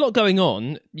 There's a lot going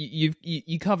on. You're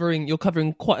covering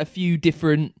quite a few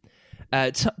different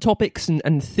topics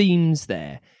and themes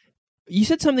there. You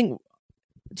said something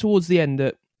towards the end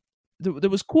that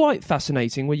was quite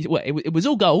fascinating. It was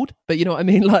all gold, but you know what I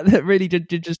mean? Like that really did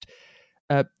just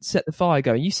set the fire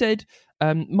going. You said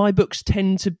my books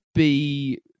tend to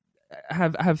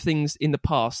have things in the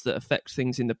past that affect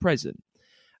things in the present.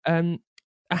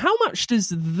 How much does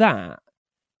that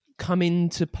come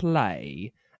into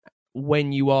play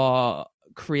when you are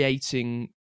creating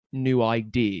new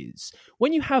ideas?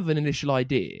 When you have an initial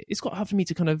idea, it's quite hard for me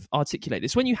to kind of articulate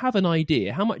this. When you have an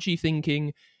idea, how much are you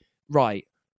thinking, right,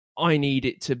 I need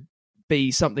it to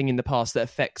be something in the past that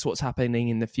affects what's happening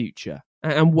in the future?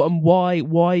 And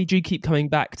why do you keep coming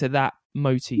back to that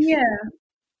motif? Yeah.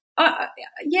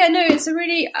 it's a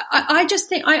really. I just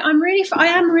think I am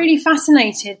really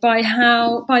fascinated by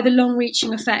the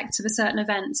long-reaching effects of a certain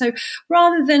event. So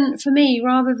rather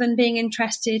than being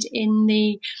interested in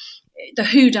the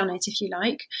whodunit, if you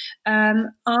like, I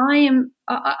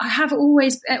have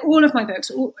always, all of my books,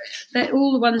 all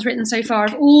the ones written so far,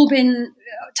 have all been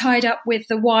tied up with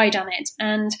the whydunit,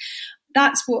 and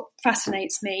that's what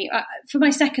fascinates me. For my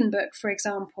second book, for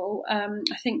example,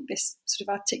 I think this sort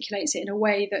of articulates it in a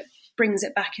way that brings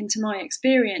it back into my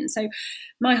experience. So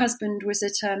my husband was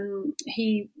at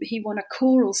he won a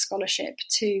choral scholarship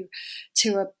to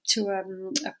a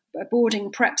boarding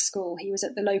prep school. He was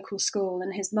at the local school,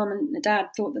 and his mum and dad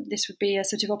thought that this would be a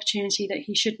sort of opportunity that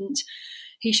he shouldn't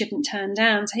turn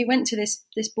down. So he went to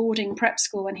this boarding prep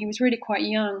school, and he was really quite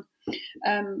young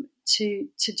to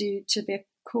be a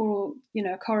choral,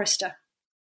 a chorister.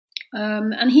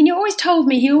 And he always told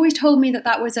me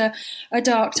that was a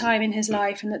dark time in his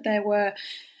life, and that there were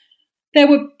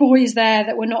boys there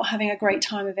that were not having a great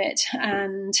time of it.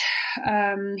 And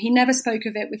he never spoke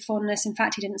of it with fondness. In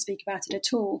fact, he didn't speak about it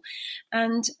at all.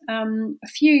 And a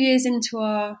few years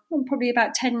into probably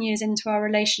about 10 years into our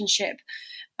relationship,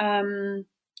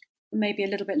 maybe a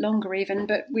little bit longer even,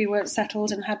 but we were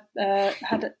settled and had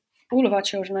all of our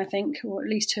children, I think, or at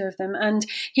least two of them. And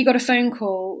he got a phone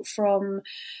call from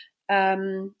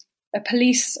a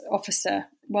police officer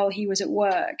while he was at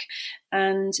work,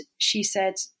 and she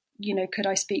said, could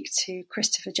I speak to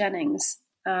Christopher Jennings?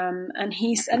 And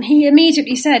he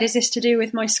immediately said, "Is this to do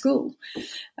with my school?"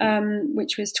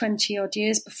 Which was 20 odd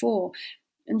years before.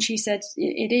 And she said,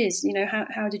 "It is.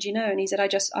 How did you know?" And he said,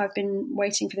 "I've been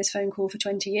waiting for this phone call for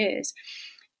 20 years."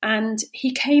 And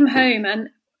he came home, and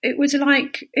it was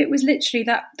literally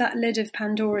that lid of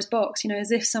Pandora's box,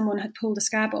 as if someone had pulled a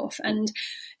scab off, and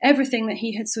everything that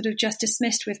he had sort of just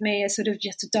dismissed with me as sort of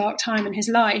just a dark time in his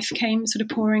life came sort of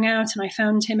pouring out. And I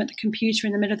found him at the computer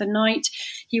in the middle of the night.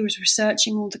 He was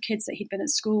researching all the kids that he'd been at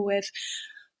school with,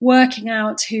 working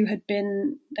out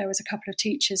there was a couple of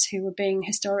teachers who were being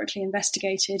historically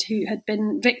investigated, who had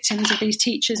been victims of these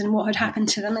teachers and what had happened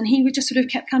to them. And he would just sort of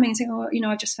kept coming and saying,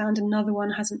 I've just found another one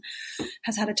has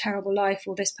had a terrible life,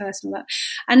 or this person or that.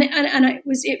 And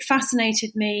it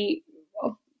fascinated me.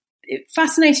 It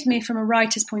fascinated me from a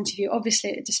writer's point of view. Obviously,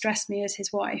 it distressed me as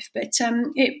his wife, but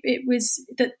it was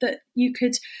that you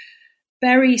could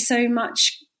bury so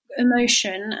much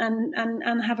emotion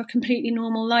and have a completely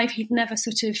normal life. He'd never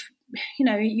sort of,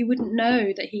 you wouldn't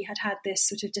know that he had this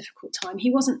sort of difficult time.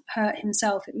 He wasn't hurt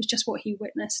himself. It was just what he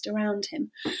witnessed around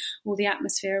him, or the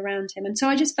atmosphere around him. And so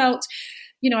I just felt,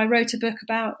 I wrote a book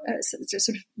about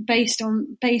sort of based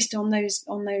on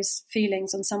those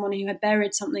feelings, on someone who had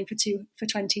buried something for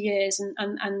 20 years,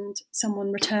 and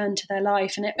someone returned to their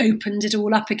life, and it opened it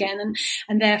all up again,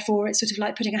 and therefore it's sort of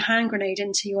like putting a hand grenade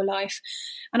into your life.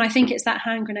 And I think it's that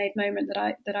hand grenade moment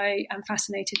that I am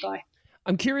fascinated by.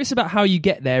 I'm curious about how you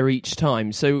get there each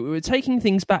time. So we're taking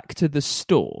things back to the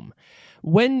storm.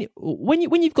 When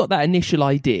you've got that initial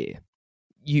idea,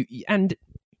 you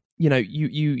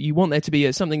want there to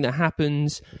be something that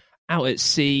happens out at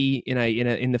sea,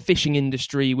 in the fishing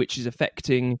industry, which is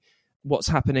affecting what's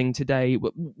happening today.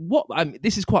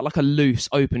 This is quite like a loose,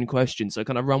 open question, so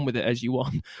kind of run with it as you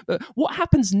want. But what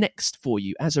happens next for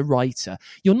you as a writer?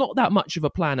 You're not that much of a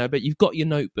planner, but you've got your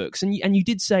notebooks, and you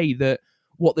did say that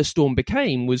what the storm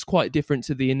became was quite different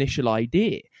to the initial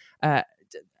idea.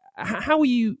 How are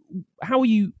you?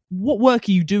 What work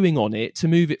are you doing on it to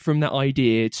move it from that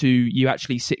idea to you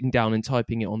actually sitting down and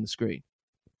typing it on the screen?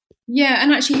 Yeah,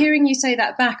 and actually hearing you say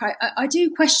that back, I do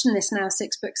question this now,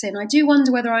 6 books in. I do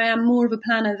wonder whether I am more of a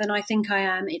planner than I think I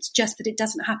am. It's just that it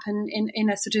doesn't happen in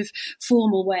a sort of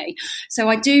formal way. So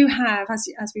I do have,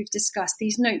 as we've discussed,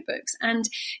 these notebooks, and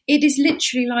it is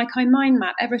literally like I mind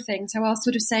map everything. So I'll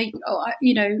sort of say,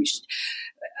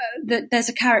 that there's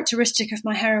a characteristic of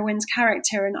my heroine's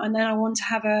character, and then I want to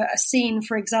have a scene,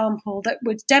 for example, that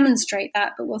would demonstrate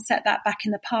that, but we'll set that back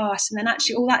in the past. And then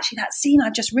actually that scene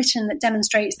I've just written that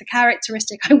demonstrates the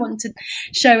characteristic I want to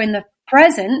show in the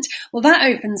present, well, that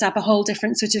opens up a whole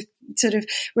different sort of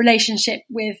relationship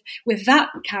with that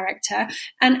character.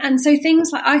 And so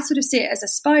things like, I sort of see it as a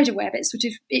spider web. It's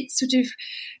sort of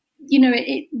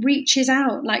it reaches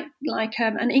out like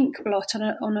an ink blot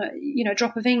on a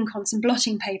drop of ink on some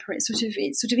blotting paper. It sort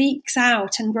of ekes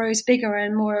out and grows bigger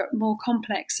and more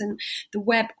complex, and the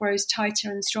web grows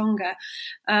tighter and stronger.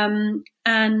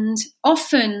 And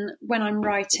often when I'm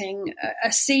writing,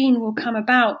 a scene will come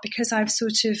about because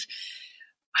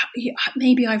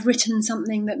maybe I've written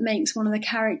something that makes one of the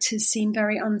characters seem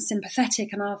very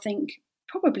unsympathetic, and I'll think,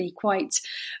 probably quite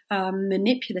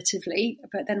manipulatively,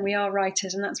 but then we are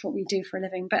writers and that's what we do for a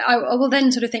living. But I will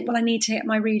then sort of think, well, I need to get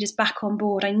my readers back on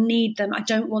board. I need them. I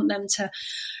don't want them to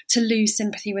lose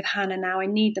sympathy with Hannah now. I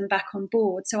need them back on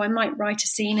board. So I might write a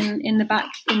scene in the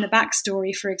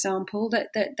backstory, for example, that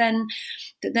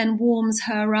then warms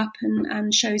her up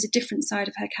and shows a different side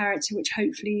of her character, which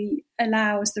hopefully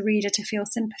allows the reader to feel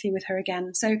sympathy with her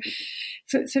again. So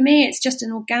for me, it's just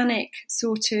an organic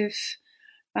sort of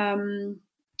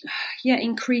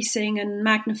increasing and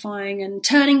magnifying and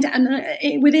turning down.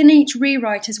 And within each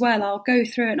rewrite as well, I'll go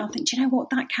through it and I'll think, do you know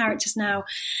what,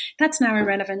 that's now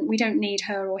irrelevant. We don't need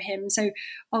her or him, so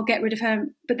I'll get rid of her.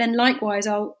 But then likewise,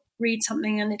 I'll read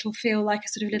something and it'll feel like a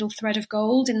sort of little thread of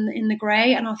gold in the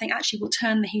grey, and I'll think, actually, we'll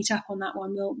turn the heat up on that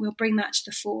one. We'll bring that to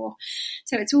the fore.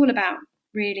 So it's all about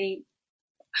really.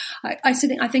 I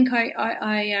think I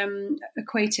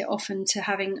equate it often to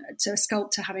a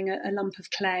sculptor having a lump of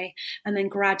clay and then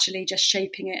gradually just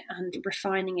shaping it and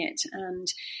refining it and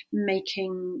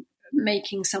making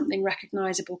something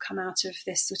recognisable come out of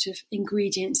this sort of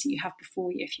ingredients that you have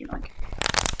before you, if you like.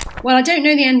 Well, I don't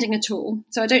know the ending at all,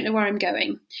 so I don't know where I'm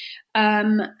going.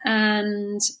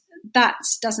 And that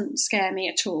doesn't scare me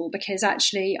at all, because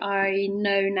actually I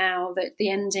know now that the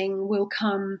ending will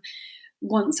come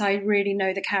once I really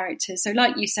know the characters. So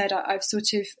like you said, I've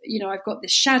sort of, I've got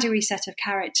this shadowy set of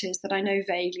characters that I know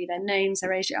vaguely, their names,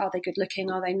 their age, are they good looking,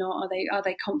 are they not, are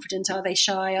they confident, are they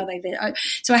shy,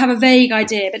 so I have a vague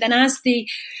idea. But then as the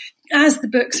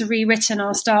books are rewritten,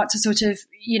 I'll start to sort of,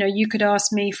 you could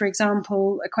ask me, for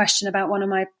example, a question about one of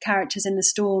my characters in The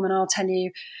Storm, and I'll tell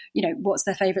you, what's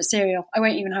their favourite cereal. I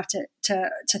won't even have to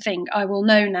think. I will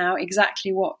know now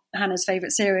exactly what Hannah's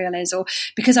favourite cereal is, or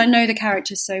because I know the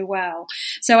characters so well.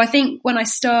 So I think when I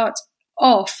start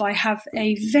off, I have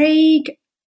a vague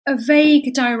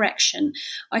direction.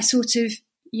 I sort of,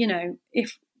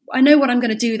 if I know what I'm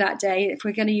going to do that day, if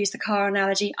we're going to use the car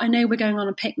analogy, I know we're going on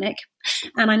a picnic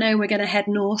and I know we're going to head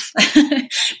north,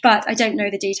 but I don't know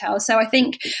the details. So I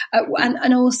think,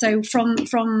 and also from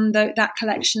that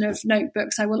collection of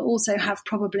notebooks, I will also have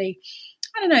probably,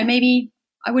 I don't know, maybe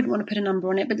I wouldn't want to put a number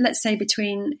on it, but let's say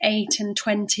between 8 and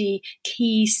 20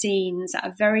 key scenes that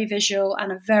are very visual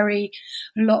and are very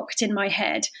locked in my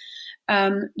head,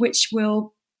 which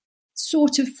will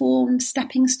sort of form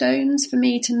stepping stones for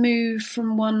me to move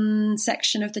from one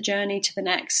section of the journey to the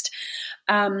next.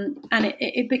 And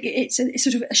it's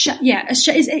sort of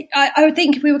I would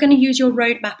think if we were going to use your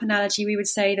roadmap analogy, we would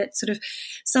say that sort of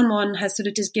someone has sort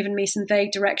of just given me some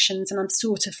vague directions and I'm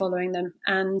sort of following them.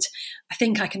 And I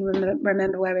think I can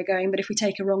remember where we're going, but if we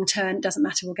take a wrong turn, it doesn't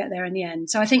matter, we'll get there in the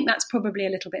end. So I think that's probably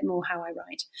a little bit more how I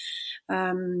write.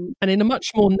 And in a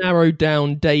much more narrowed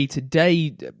down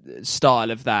day-to-day style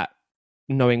of that,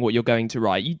 knowing what you're going to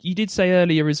write, you did say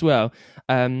earlier as well,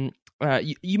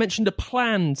 you mentioned a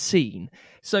planned scene.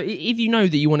 So if you know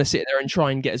that you want to sit there and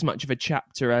try and get as much of a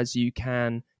chapter as you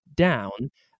can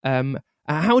down,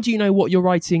 how do you know what you're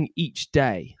writing each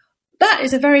day? That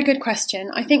is a very good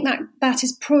question. I think that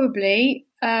is probably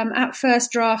at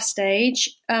first draft stage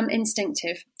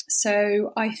instinctive.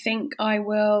 So I think I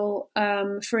will,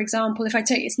 for example,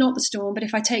 it's not The Storm, but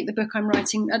if I take the book I'm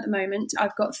writing at the moment,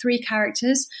 I've got 3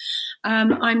 characters.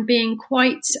 I'm being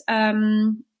quite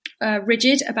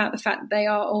rigid about the fact that they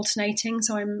are alternating.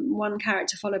 So I'm one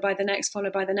character followed by the next,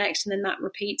 and then that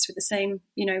repeats with the same,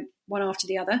 one after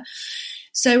the other.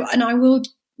 So, and I will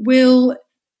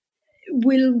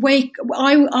wake.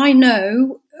 I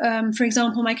know. For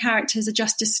example, my characters are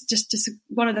just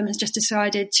one of them has just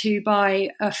decided to buy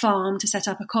a farm to set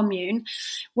up a commune.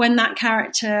 When that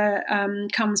character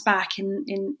comes back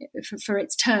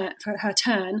for her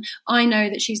turn, I know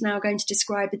that she's now going to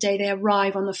describe the day they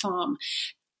arrive on the farm.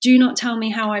 Do not tell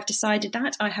me how I've decided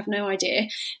that. I have no idea.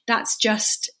 That's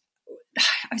just,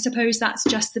 I suppose that's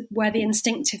just where the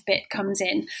instinctive bit comes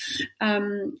in.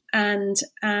 And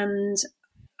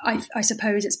I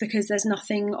suppose it's because there's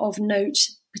nothing of note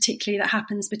particularly that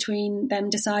happens between them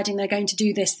deciding they're going to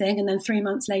do this thing and then 3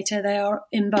 months later they are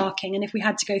embarking. And if we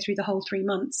had to go through the whole 3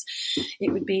 months,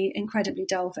 it would be incredibly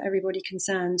dull for everybody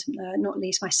concerned, not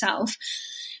least myself.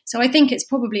 So I think it's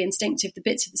probably instinctive. The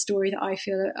bits of the story that I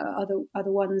feel are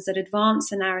the ones that advance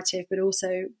the narrative, but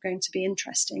also going to be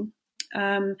interesting.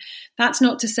 That's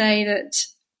not to say that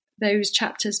those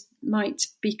chapters might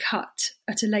be cut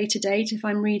at a later date if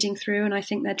I'm reading through and I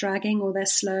think they're dragging or they're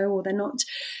slow or they're not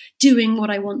doing what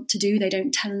I want to do. They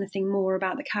don't tell anything more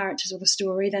about the characters or the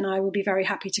story. Then I will be very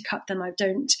happy to cut them. I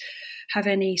don't have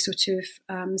any sort of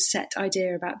set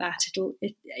idea about that.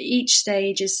 Each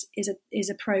stage is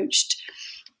approached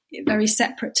very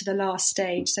separate to the last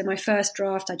stage. So my first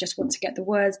draft, I just want to get the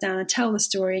words down and tell the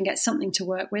story and get something to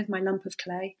work with, my lump of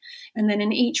clay. And then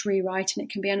in each rewrite, and it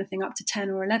can be anything up to 10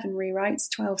 or 11 rewrites,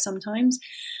 12 sometimes,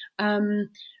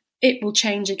 it will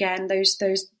change again. Those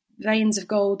veins of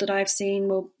gold that I've seen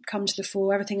will come to the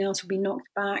fore. Everything else will be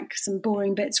knocked back. Some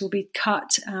boring bits will be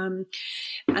cut. And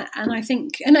I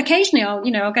think, and occasionally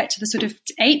I'll get to the sort of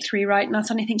 8th rewrite and I'll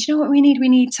suddenly think, you know what we need? We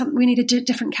need a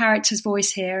different character's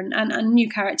voice here, and a new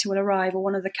character will arrive, or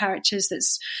one of the characters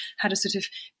that's had a sort of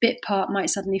bit part might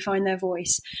suddenly find their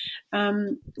voice.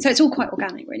 So it's all quite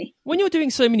organic, really. When you're doing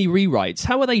so many rewrites,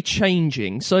 how are they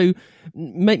changing? So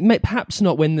perhaps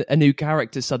not when a new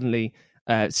character suddenly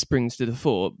springs to the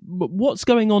fore, but what's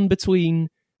going on between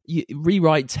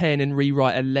rewrite 10 and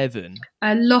rewrite 11?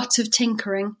 A lot of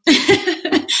tinkering.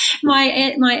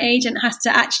 My agent has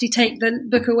to actually take the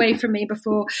book away from me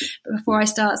before I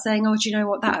start saying, oh, do you know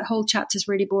what, that whole chapter's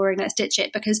really boring, let's ditch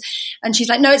it. And she's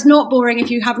like, no, it's not boring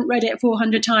if you haven't read it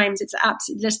 400 times. It's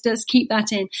absolutely, let's keep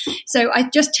that in. So I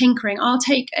just tinkering. I'll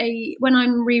take when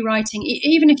I'm rewriting,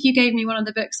 even if you gave me one of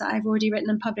the books that I've already written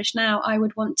and published now, I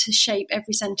would want to shape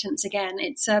every sentence again.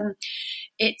 It's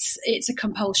a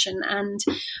compulsion, and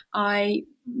I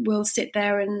will sit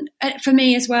there, and for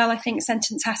me as well, I think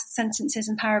sentences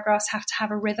and paragraphs have to have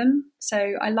a rhythm.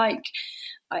 So I like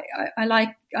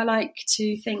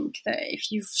to think that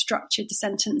if you've structured the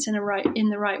sentence in the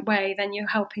right way, then you're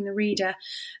helping the reader.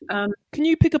 Can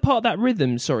you pick apart that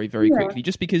rhythm? Sorry, very quickly,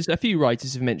 just because a few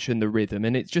writers have mentioned the rhythm,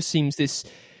 and it just seems this.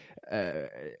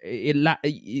 It's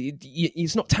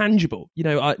not tangible,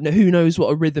 who knows what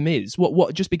a rhythm is?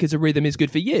 What just because a rhythm is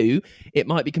good for you, it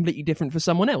might be completely different for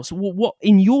someone else. What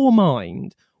in your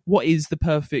mind, what is the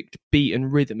perfect beat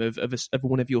and rhythm of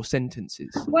one of your sentences?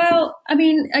 Well, I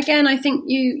mean, again, I think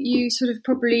you sort of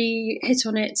probably hit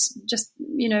on it. Just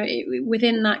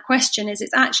within that question, is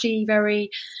it's actually there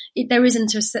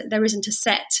isn't a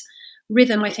set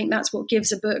rhythm. I think that's what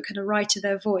gives a book and a writer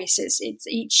their voice. It's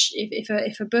each, if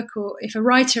a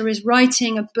writer is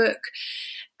writing a book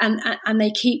and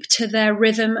they keep to their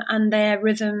rhythm, and their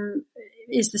rhythm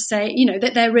is the same,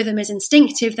 that their rhythm is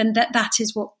instinctive, then that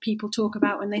is what people talk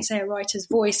about when they say a writer's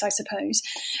voice, I suppose.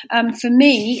 For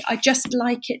me, I just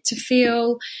like it to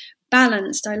feel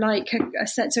balanced. I like a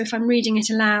set. So if I'm reading it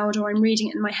aloud or I'm reading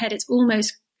it in my head, it's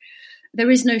almost, there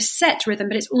is no set rhythm,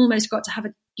 but it's almost got to have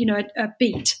a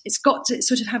beat. It's got to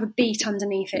sort of have a beat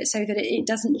underneath it so that it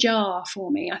doesn't jar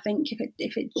for me. I think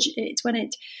it's when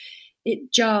it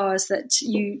jars that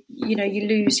you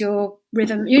lose your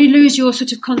rhythm, you lose your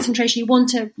sort of concentration. You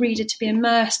want a reader to be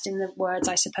immersed in the words,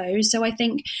 I suppose. So I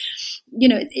think,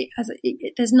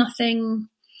 there's nothing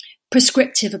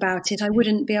prescriptive about it. I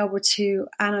wouldn't be able to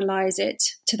analyse it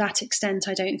to that extent,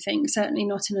 I don't think, certainly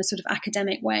not in a sort of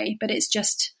academic way, but it's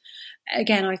just,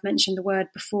 again, I've mentioned the word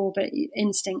before, but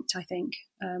instinct, I think,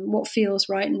 what feels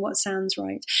right and what sounds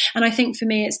right. And I think for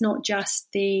me, it's not just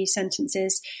the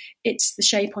sentences, it's the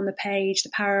shape on the page, the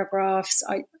paragraphs.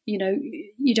 You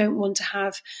don't want to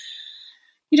have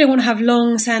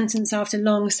long sentence after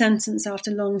long sentence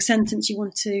after long sentence. You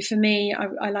want to, for me,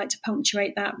 I like to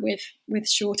punctuate that with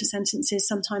shorter sentences,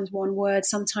 sometimes one word,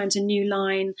 sometimes a new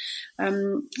line. I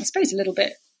suppose a little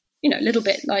bit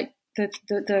like the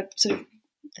sort of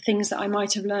the things that I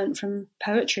might have learned from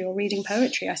poetry or reading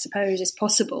poetry, I suppose, is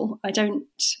possible. I don't,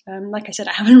 like I said,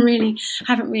 I haven't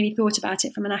really thought about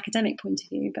it from an academic point of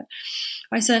view, but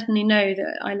I certainly know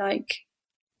that I like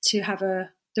to have the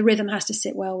rhythm has to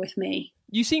sit well with me.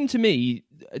 You seem to me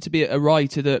to be a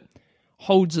writer that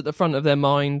holds at the front of their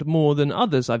mind more than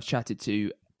others I've chatted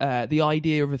to, the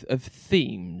idea of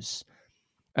themes.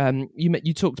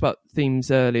 You talked about themes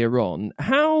earlier on.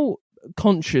 How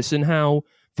conscious and how,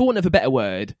 for want of a better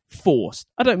word, forced.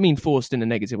 I don't mean forced in a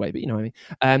negative way, but you know what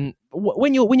I mean.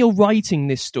 When you're writing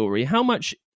this story, how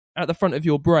much at the front of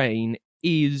your brain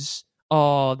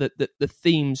are the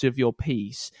themes of your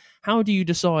piece? How do you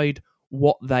decide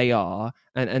what they are,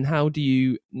 and how do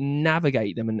you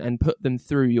navigate them and put them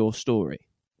through your story?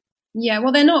 Yeah,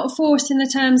 well, they're not forced in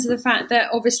the terms of the fact that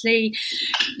obviously,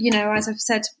 as I've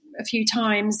said a few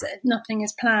times, nothing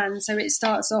is planned, so it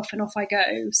starts off and off I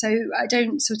go. So I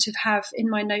don't sort of have in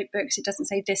my notebooks, it doesn't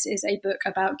say this is a book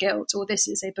about guilt or this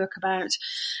is a book about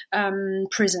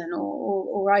prison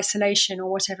or isolation or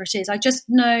whatever it is. I just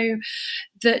know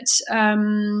that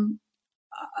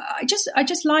I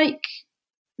just like,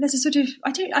 there's a sort of,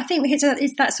 I think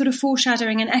it's that sort of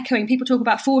foreshadowing and echoing. People talk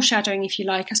about foreshadowing, if you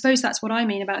like. I suppose that's what I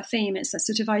mean about theme. It's that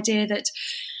sort of idea that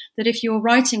if you're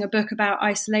writing a book about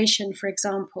isolation, for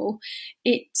example,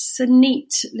 it's a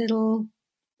neat little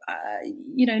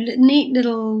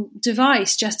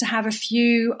device just to have a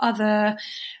few other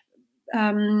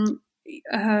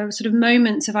sort of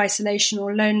moments of isolation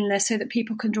or loneliness so that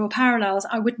people can draw parallels.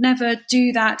 I would never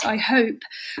do that. I hope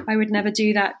I would never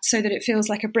do that so that it feels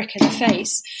like a brick in the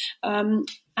face.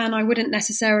 And I wouldn't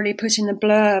necessarily put in the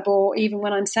blurb, or even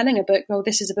when I'm selling a book, well,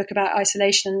 this is a book about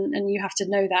isolation and you have to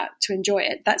know that to enjoy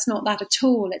it. That's not that at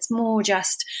all. It's more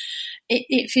just,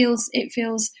 it feels,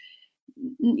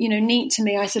 you know, neat to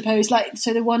me, I suppose. Like,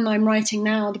 so the one I'm writing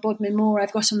now, the Bodmin Moor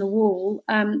I've got on the wall,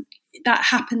 that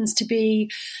happens to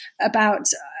be about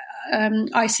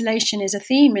isolation is a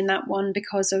theme in that one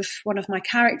because of one of my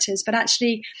characters. But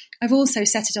actually, I've also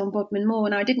set it on Bodmin Moor,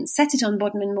 and I didn't set it on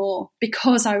Bodmin Moor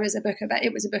because it was a book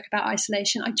about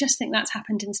isolation. I just think that's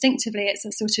happened instinctively. It's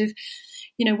a sort of,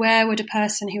 you know, where would a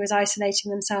person who is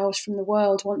isolating themselves from the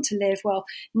world want to live? Well,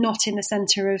 not in the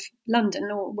centre of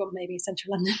London, or well, maybe centre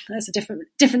of London. That's a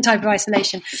different type of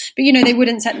isolation. But, you know, they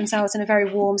wouldn't set themselves in a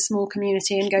very warm, small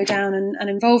community and go down and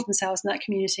involve themselves in that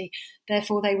community.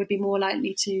 Therefore, they would be more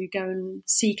likely to go and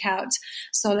seek out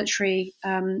solitary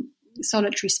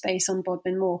space on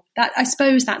Bodmin Moor. That, I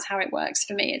suppose, that's how it works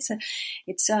for me. It's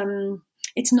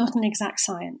not an exact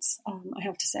science. I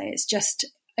have to say, it's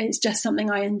just something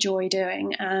I enjoy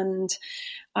doing, and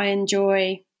I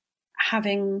enjoy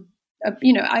having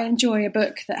I enjoy a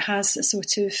book that has a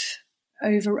sort of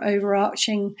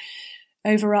overarching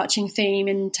theme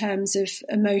in terms of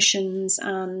emotions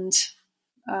and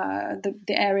the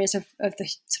areas of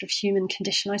the sort of human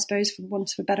condition, I suppose, for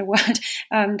want of a better word,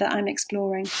 that I'm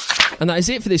exploring. And that is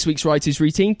it for this week's Writer's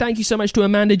Routine. Thank you so much to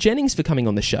Amanda Jennings for coming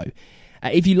on the show.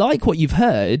 If you like what you've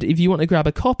heard, if you want to grab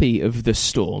a copy of The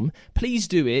Storm, please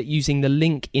do it using the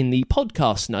link in the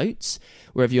podcast notes,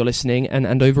 wherever you're listening,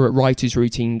 and over at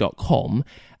writersroutine.com.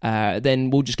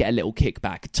 Then we'll just get a little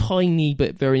kickback, tiny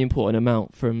but very important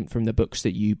amount from the books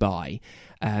that you buy.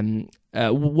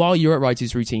 While you're at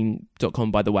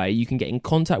writersroutine.com, by the way, you can get in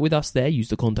contact with us there. Use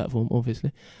the contact form,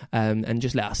 obviously, and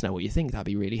just let us know what you think. That'd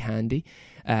be really handy.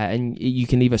 And you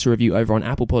can leave us a review over on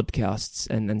Apple Podcasts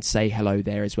and say hello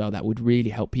there as well. That would really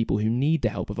help people who need the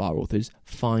help of our authors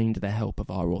find the help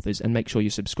of our authors, and make sure you're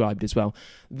subscribed as well.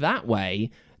 That way,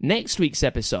 next week's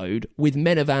episode with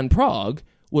Mena van Praag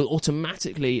will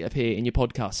automatically appear in your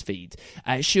podcast feed.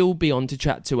 She'll be on to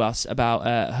chat to us about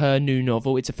her new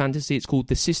novel. It's a fantasy. It's called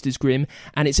The Sisters Grimm,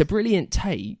 and it's a brilliant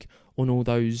take on all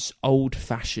those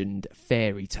old-fashioned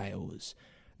fairy tales.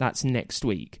 That's next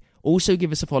week. Also,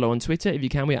 give us a follow on Twitter if you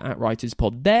can. We are at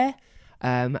WritersPod there.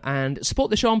 And support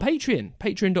the show on Patreon,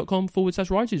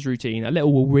 patreon.com/writersroutine. A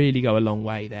little will really go a long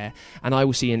way there. And I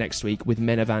will see you next week with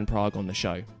Mena van Praag on the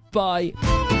show. Bye.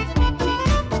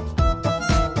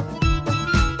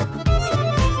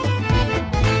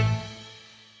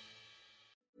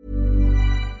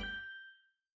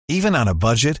 Even on a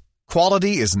budget,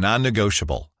 quality is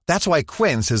non-negotiable. That's why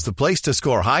Quince is the place to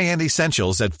score high-end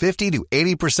essentials at 50 to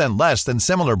 80% less than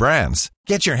similar brands.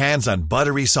 Get your hands on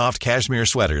buttery soft cashmere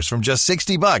sweaters from just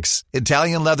 $60,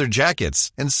 Italian leather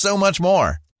jackets, and so much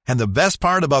more. And the best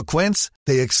part about Quince,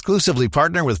 they exclusively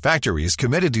partner with factories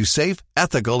committed to safe,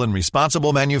 ethical, and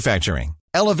responsible manufacturing.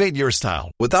 Elevate your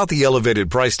style without the elevated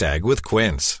price tag with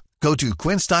Quince. Go to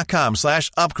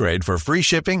quince.com/upgrade for free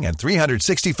shipping and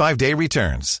 365-day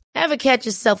returns. Ever catch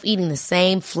yourself eating the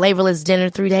same flavorless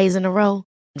dinner 3 days in a row?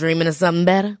 Dreaming of something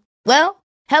better? Well,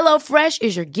 HelloFresh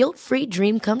is your guilt-free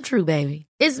dream come true, baby.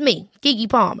 It's me, Keke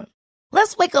Palmer.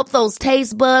 Let's wake up those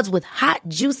taste buds with hot,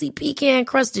 juicy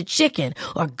pecan-crusted chicken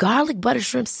or garlic butter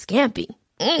shrimp scampi.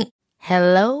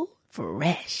 Hello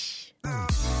Fresh.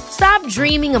 Stop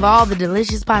dreaming of all the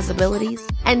delicious possibilities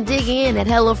and dig in at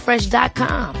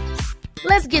HelloFresh.com.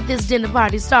 Let's get this dinner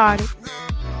party started.